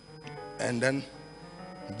 And then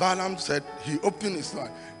Balaam said, he opened his mouth.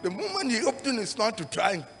 The moment he opened his mouth to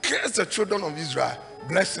try and curse the children of Israel,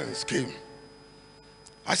 blessings came.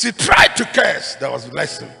 As he tried to curse, there was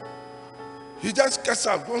blessing. He just cursed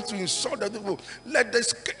out, wants to insult the people. Let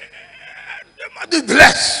this, they might be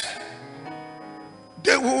blessed.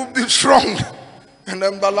 They will be strong. And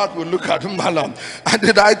then Balak will look at Balaam. And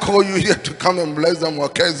did I call you here to come and bless them or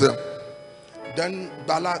curse them? Then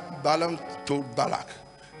Balaam told Balak,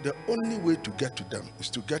 the only way to get to them is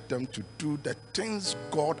to get them to do the things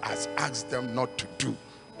God has asked them not to do,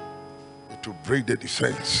 to break the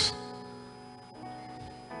defense.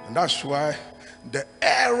 And that's why the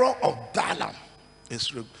error of Balaam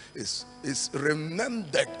is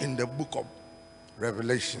remembered in the book of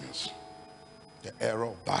Revelations. The error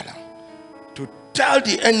of Balaam. To tell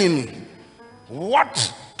the enemy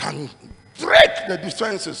what can break the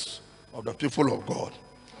defenses of the people of God.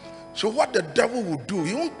 So what the devil will do,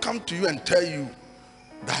 he won't come to you and tell you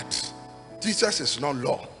that Jesus is not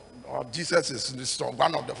Lord or Jesus is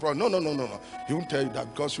one of the fraud. No. He won't tell you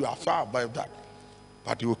that because you are far above that.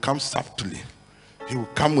 But he will come subtly. He will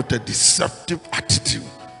come with a deceptive attitude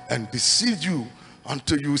and deceive you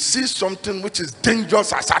until you see something which is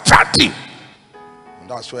dangerous as attractive. And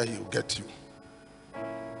that's where he will get you.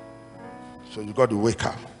 So you got to wake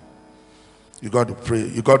up. You got to pray.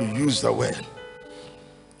 You got to use the word.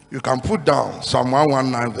 You can put down Psalm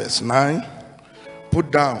 119 verse 9.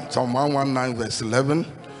 Put down Psalm 119 verse 11.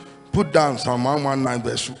 Put down Psalm 119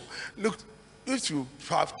 verse 2. Look, if you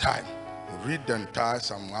have time, read the entire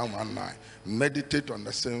Psalm 119. Meditate on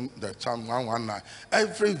the Psalm 119.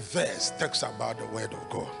 Every verse talks about the word of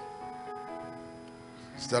God.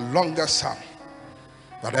 It's the longest psalm,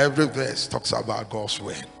 but every verse talks about God's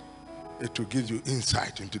word. It will give you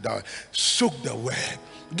insight into that. Soak the word.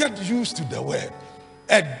 Get used to the word.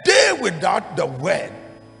 A day without the word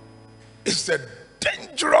is a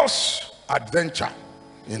dangerous adventure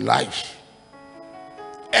in life.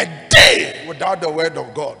 A day without the word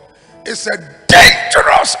of God is a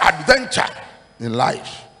dangerous adventure in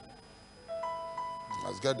life.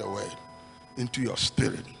 Let's get the word into your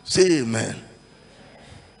spirit. Say amen.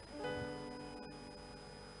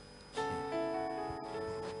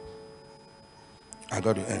 I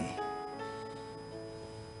got to end.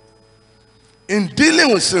 In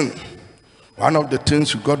dealing with sin, one of the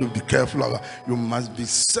things you got to be careful about, you must be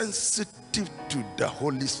sensitive to the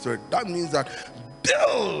Holy Spirit. That means that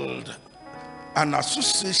build an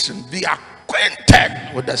association, be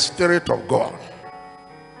acquainted with the Spirit of God.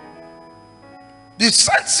 Be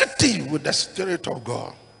sensitive with the Spirit of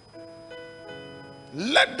God.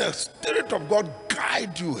 Let the Spirit of God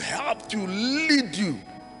guide you, help you, lead you.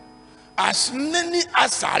 As many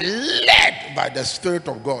as are led by the Spirit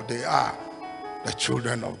of God, they are the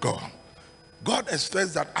children of God. God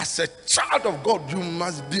expects that as a child of God, you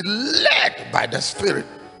must be led by the Spirit.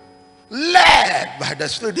 Led by the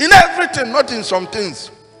Spirit. In everything, not in some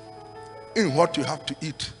things. In what you have to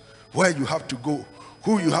eat, where you have to go,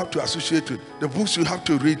 who you have to associate with, the books you have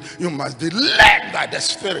to read, you must be led by the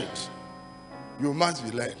Spirit. You must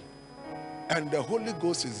be led. And the Holy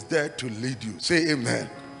Ghost is there to lead you. Say amen.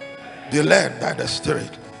 Be led by the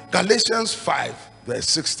Spirit. Galatians 5 verse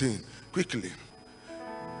 16. Quickly.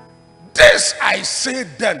 This I say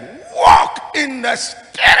then, walk in the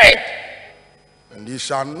Spirit, and ye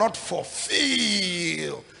shall not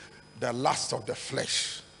fulfill the lust of the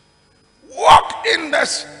flesh. Walk in the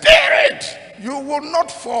Spirit. You will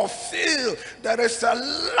not fulfill. There is a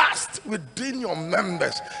lust within your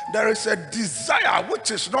members. There is a desire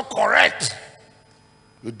which is not correct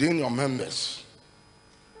within your members.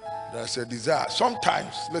 There is a desire.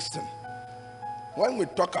 Sometimes, listen, when we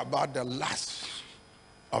talk about the lust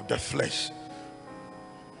of the flesh,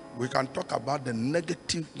 we can talk about the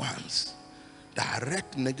negative ones,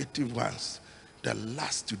 direct negative ones, the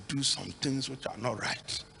lust to do some things which are not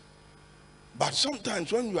right. But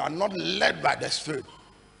sometimes when you are not led by the Spirit,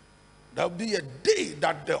 there will be a day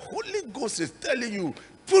that the Holy Ghost is telling you,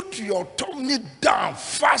 put your tummy down,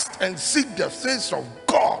 fast and seek the face of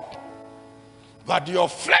God. But your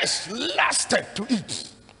flesh lusted to eat.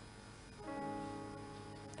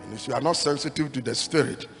 And if you are not sensitive to the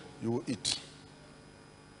spirit, you will eat.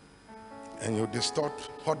 And you distort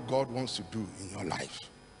what God wants to do in your life.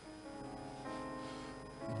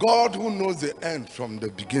 God, who knows the end from the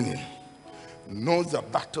beginning, knows the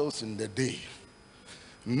battles in the day,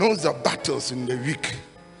 knows the battles in the week,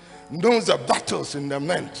 knows the battles in the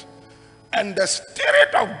month. And the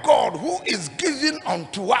Spirit of God, who is given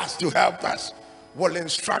unto us to help us, will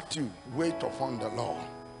instruct you. Wait upon the Lord.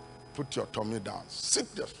 Put your tummy down.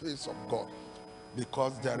 Seek the face of God,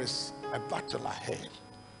 because there is a battle ahead.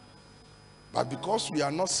 But because we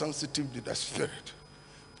are not sensitive to the Spirit,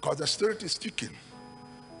 because the Spirit is speaking.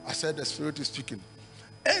 I said the Spirit is speaking.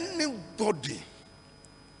 Anybody,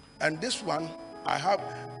 and this one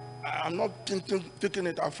I'm not taking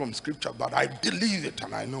it out from scripture, but I believe it,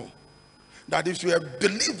 and I know that if you're a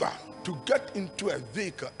believer to get into a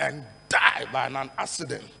vehicle and die by an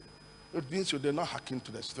accident, it means you did not hearken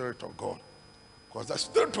to the Spirit of God. Because the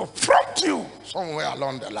Spirit will prompt you somewhere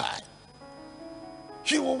along the line.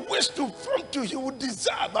 He will wish to prompt you, he will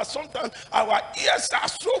desire, but sometimes our ears are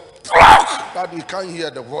so blocked that we can't hear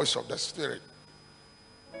the voice of the Spirit.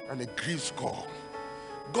 And it grieves God.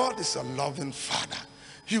 God is a loving Father.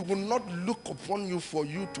 He will not look upon you for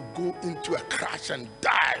you to go into a crash and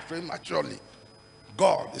die prematurely.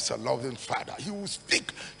 God is a loving Father. He will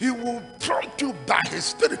speak. He will prompt you by his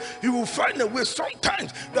Spirit. He will find a way.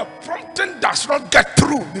 Sometimes the prompting does not get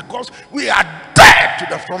through because we are dead to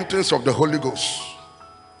the promptings of the Holy Ghost.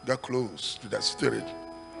 Get close to the Spirit.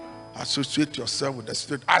 Associate yourself with the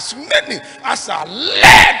Spirit. As many as are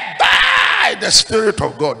led by the Spirit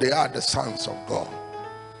of God, they are the sons of God.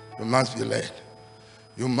 You must be led.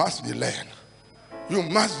 You must be led. You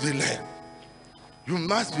must be led. You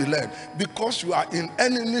must be led, because you are in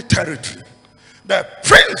enemy territory. The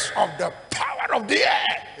prince of the power of the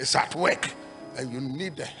air is at work, and you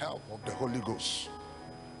need the help of the Holy Ghost.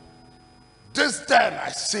 This then I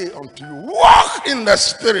say unto you, walk in the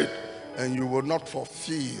Spirit, and you will not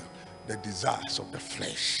fulfill the desires of the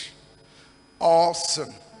flesh. All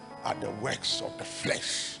sin are the works of the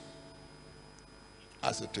flesh,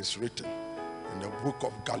 as it is written in the book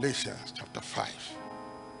of Galatians chapter 5.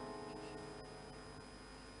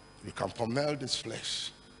 You can pommel this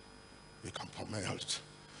flesh. You can pommel it.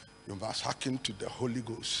 You must hearken to the Holy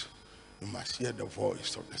Ghost. You must hear the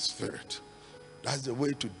voice of the Spirit. That's the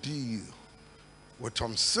way to deal with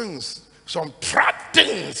some sins, some trap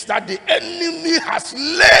things that the enemy has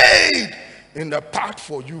laid in the path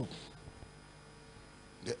for you.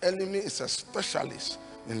 The enemy is a specialist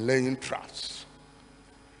in laying traps.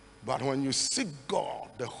 But when you seek God,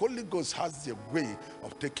 the Holy Ghost has the way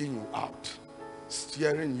of taking you out,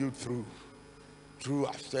 steering you through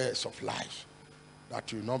affairs of life,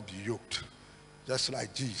 that you will not be yoked. Just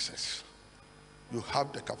like Jesus, you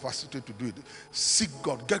have the capacity to do it. Seek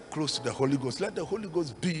God, get close to the Holy Ghost. Let the Holy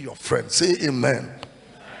Ghost be your friend. Say amen.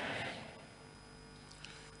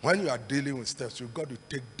 When you are dealing with steps, you've got to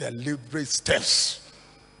take deliberate steps.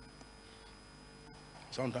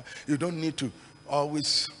 Sometimes you don't need to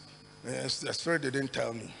always, the Spirit didn't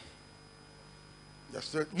tell me.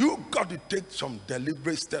 You got to take some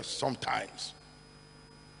deliberate steps sometimes.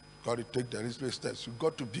 You got to take deliberate steps. You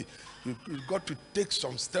got to take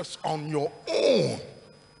some steps on your own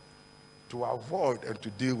to avoid and to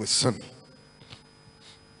deal with sin.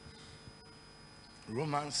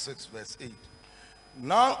 Romans 6 verse 8.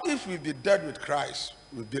 Now if we be dead with Christ,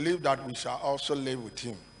 we believe that we shall also live with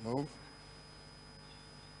him. Move.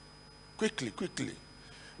 Quickly.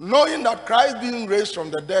 Knowing that Christ being raised from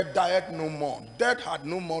the dead died no more. Death had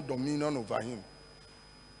no more dominion over him.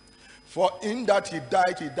 For in that he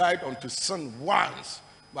died unto sin once.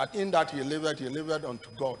 But in that he lived unto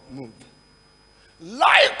God. Move.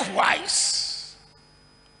 Likewise,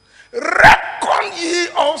 reckon ye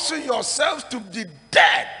also yourselves to be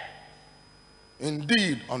dead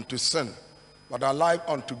indeed unto sin, but alive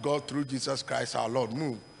unto God through Jesus Christ our Lord.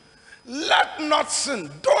 Move. Let not sin,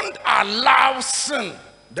 don't allow sin,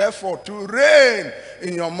 therefore, to reign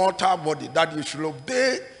in your mortal body, that you should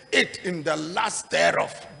obey it in the last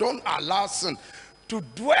thereof. Don't allow sin to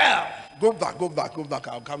dwell. Go back.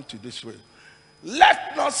 I'll come to this way.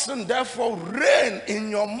 Let not sin, therefore, reign in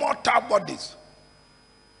your mortal bodies,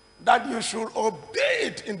 that you should obey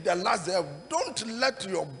it in the last thereof. Don't let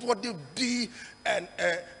your body be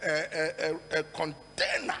a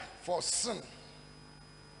container for sin.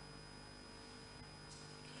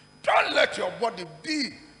 Don't let your body be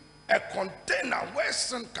a container where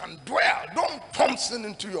sin can dwell. Don't pump sin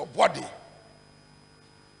into your body.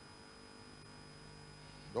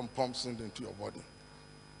 Don't pump sin into your body.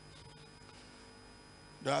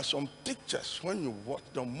 There are some pictures, when you watch,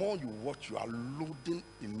 the more you watch, you are loading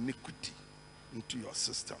iniquity into your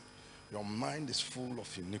system. Your mind is full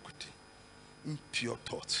of iniquity, impure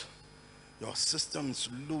thoughts. Your system is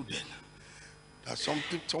loaded. That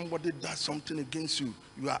somebody does something against you,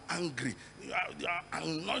 you are angry, you are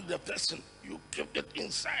annoyed the person, you keep it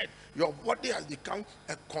inside. Your body has become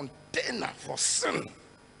a container for sin.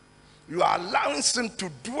 You are allowing sin to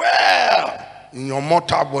dwell in your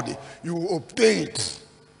mortal body. You obey it.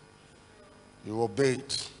 You obey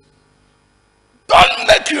it. Don't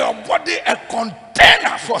make your body a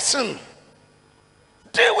container for sin.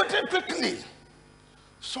 Deal with it quickly.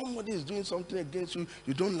 Somebody is doing something against you,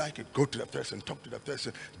 you don't like it, go to the person, talk to the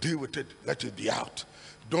person, deal with it, let it be out.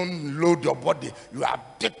 Don't load your body. You are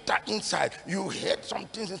bitter inside. You hate some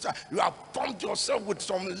things inside. You have pumped yourself with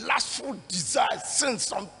some lustful desires, sins,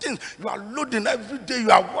 some things. You are loading every day.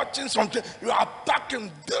 You are watching something. You are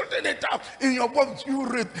packing, building it up in your body.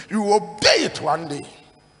 You obey it one day.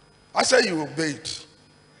 I say you obey it.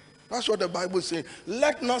 That's what the Bible says.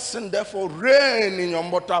 Let not sin therefore reign in your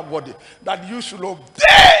mortal body, that you should obey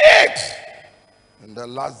it. And the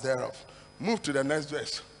last thereof. Move to the next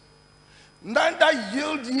verse. Neither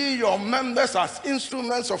yield ye your members as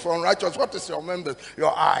instruments of unrighteousness. What is your members?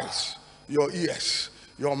 Your eyes, your ears,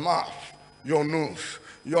 your mouth, your nose,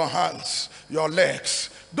 your hands, your legs.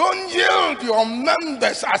 Don't yield your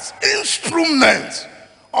members as instruments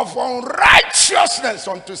of unrighteousness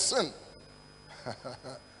unto sin.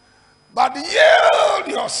 But yield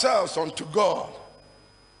yourselves unto God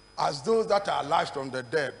as those that are alive from the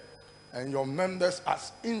dead, and your members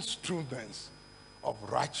as instruments of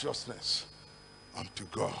righteousness unto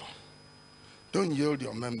God. Don't yield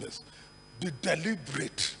your members. Be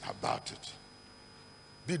deliberate about it.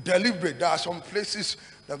 Be deliberate. There are some places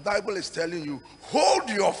the Bible is telling you, hold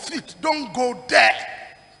your feet. Don't go there.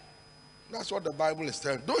 That's what the Bible is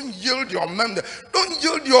telling. Don't yield your members. Don't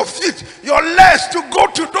yield your feet, your legs to go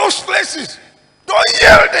to those places. Don't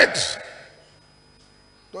yield it.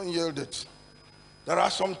 Don't yield it. There are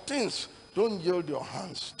some things, don't yield your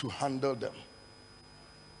hands to handle them.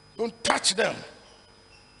 Don't touch them.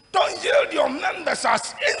 Don't yield your members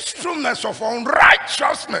as instruments of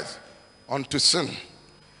unrighteousness unto sin,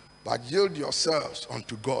 but yield yourselves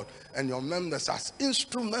unto God, and your members as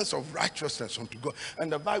instruments of righteousness unto God.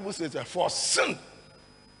 And the Bible says that for sin,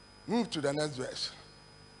 move to the next verse.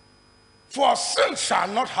 For sin shall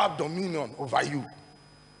not have dominion over you.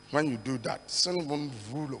 When you do that, sin won't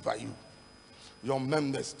rule over you. Your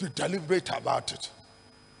members, be deliberate about it.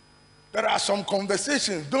 There are some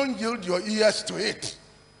conversations, don't yield your ears to it.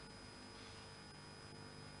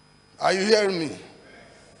 Are you hearing me?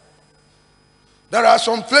 There are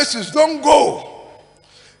some places, don't go.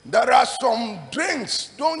 There are some drinks,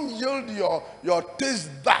 don't yield your taste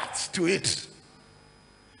buds to it.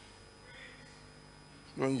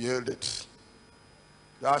 Don't yield it.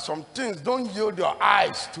 There are some things, don't yield your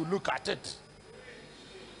eyes to look at it.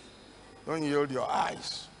 Don't yield your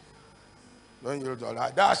eyes. Don't yield your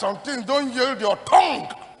eyes. There are some things, don't yield your tongue.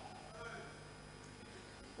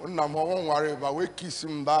 I'm not worried about we kiss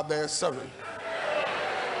him by 7.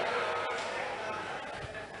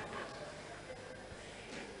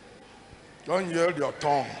 Don't yield your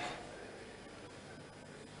tongue.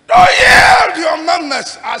 Don't yield your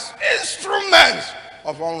members as instruments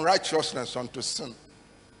of unrighteousness unto sin.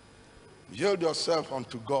 Yield yourself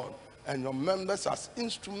unto God, and your members as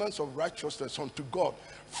instruments of righteousness unto God.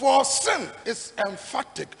 For sin is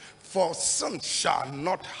emphatic. For sin shall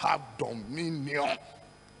not have dominion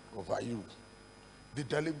over you. Be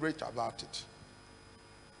deliberate about it.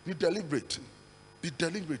 Be deliberate. Be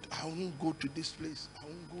deliberate. I won't go to this place. I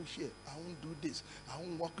won't go here. I won't do this. I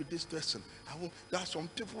won't walk with this person. There are some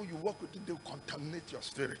people you walk with, they will contaminate your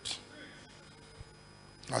spirit.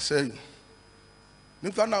 I say,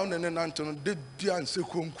 Nifa now Nanton did and say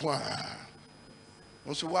Kumqua.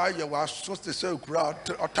 Also, why you were supposed to say crowd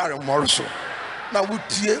or Tara Morrison. Now,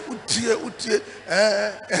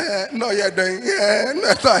 no, you're doing, yeah.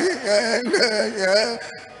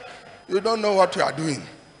 You don't know what you are doing.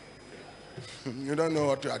 You don't know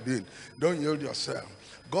what you are doing. Don't yield yourself.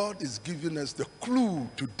 God is giving us the clue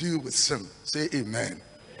to deal with sin. Say amen.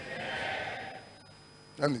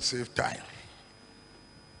 Let me save time.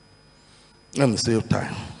 Let me save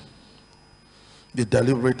time. Be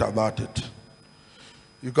deliberate about it.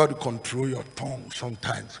 You got to control your tongue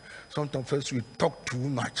sometimes. Sometimes first we talk too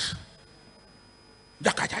much.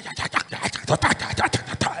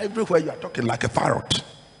 Everywhere you are talking like a parrot.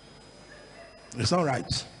 It's not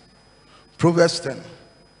right. Proverbs 10,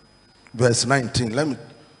 verse 19. Let me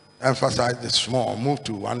emphasize this more. Move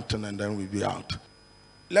to 1:10 and then we'll be out.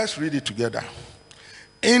 Let's read it together.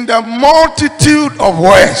 In the multitude of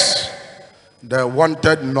ways, they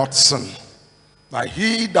wanted not sin. But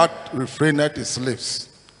he that refraineth his lips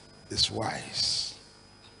is wise.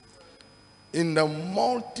 In the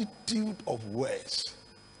multitude of ways,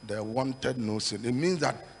 they wanted no sin. It means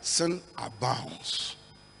that sin abounds.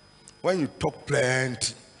 When you talk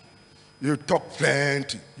plenty, you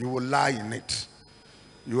will lie in it.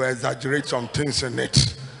 You exaggerate some things in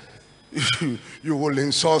it. You will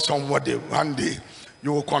insult somebody one day.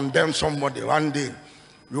 You will condemn somebody one day.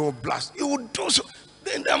 You will blast. You will do so.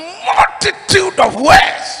 In the multitude of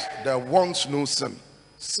ways, there wants no sin.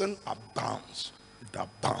 Sin abounds. It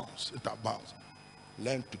abounds. It abounds.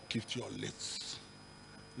 Learn to keep your lips.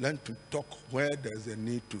 Learn to talk where there's a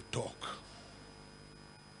need to talk.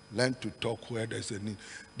 Learn to talk where there's a need.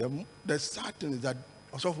 The sad thing is that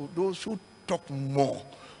also for those who talk more,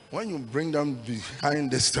 when you bring them behind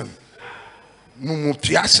this thing, mumu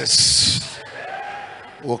piases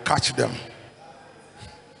will catch them.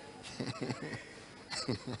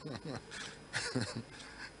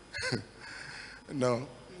 No,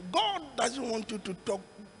 God doesn't want you to talk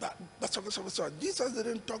that. Jesus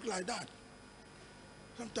didn't talk like that.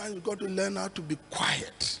 Sometimes you got to learn how to be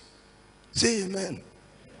quiet. Say amen.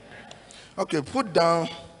 Okay, put down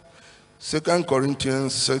 2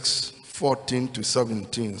 Corinthians 6:14 to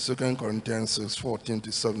 17. 2 Corinthians 6:14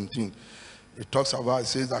 to 17. It talks about, it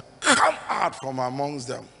says that, come out from amongst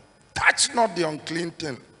them. Touch not the unclean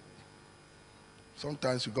thing.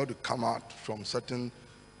 Sometimes you got to come out from certain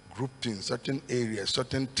groupings, certain areas,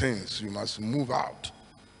 certain things. You must move out.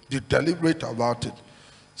 Be deliberate about it.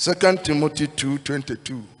 2 Timothy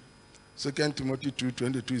 2:22. 2 Timothy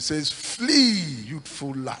 2:22. It says, flee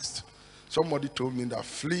youthful lust. Somebody told me that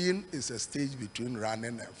fleeing is a stage between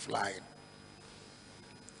running and flying.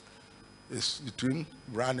 It's between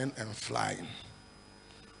running and flying.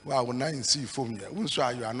 Well, when I see from here,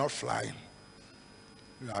 you are not flying.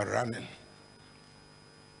 You are running.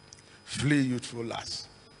 Flee youthful lust.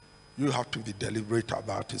 You have to be deliberate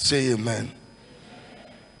about it. Say amen.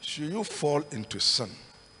 Should you fall into sin?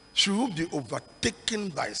 Should you be overtaken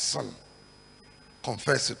by sin?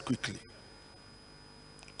 Confess it quickly.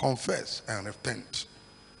 Confess and repent.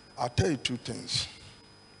 I'll tell you two things.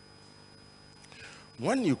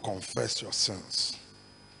 When you confess your sins,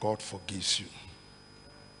 God forgives you.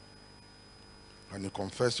 When you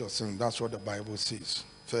confess your sins, that's what the Bible says.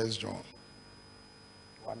 1 John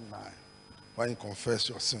 1:9. When you confess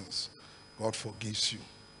your sins, God forgives you.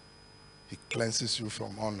 He cleanses you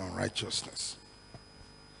from all unrighteousness.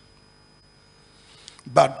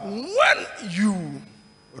 But when you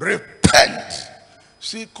repent,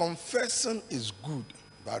 see, confessing is good,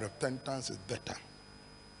 but repentance is better.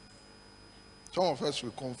 Some of us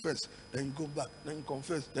will confess, then you go back, then you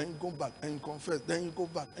confess, then you go back, and you confess, then you go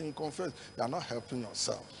back, and you confess. You are not helping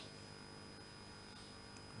yourself.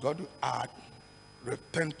 God will add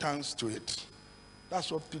repentance to it.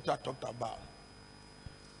 That's what Peter talked about.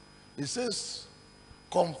 He says,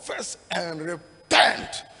 confess and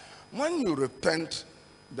repent. When you repent,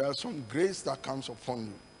 there's some grace that comes upon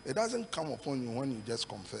you. It doesn't come upon you when you just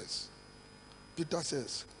confess. Peter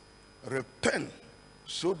says, repent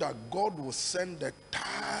so that God will send the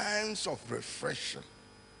times of refreshing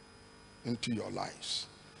into your lives.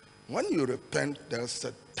 When you repent, there's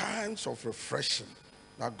the times of refreshing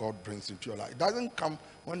that God brings into your life. It doesn't come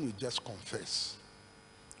when you just confess.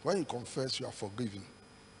 When you confess, you are forgiven.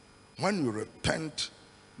 When you repent,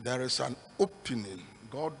 there is an opening.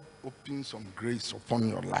 God opens some grace upon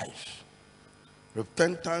your life.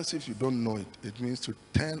 Repentance, if you don't know it, it means to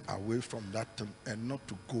turn away from that thing and not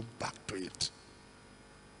to go back to it.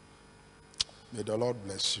 May the Lord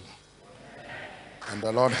bless you. And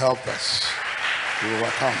the Lord help us to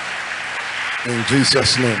overcome. In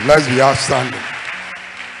Jesus' name. Let's be outstanding.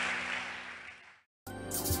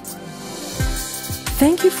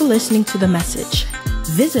 Thank you for listening to the message.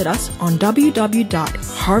 Visit us on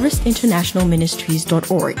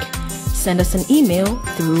www.harvestinternationalministries.org. Send us an email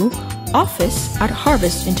through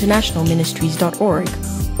office@harvestinternationalministries.org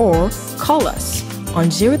or call us on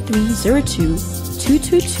 0302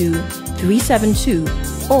 222 372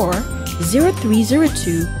 or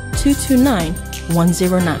 0302 229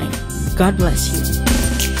 109. God bless you.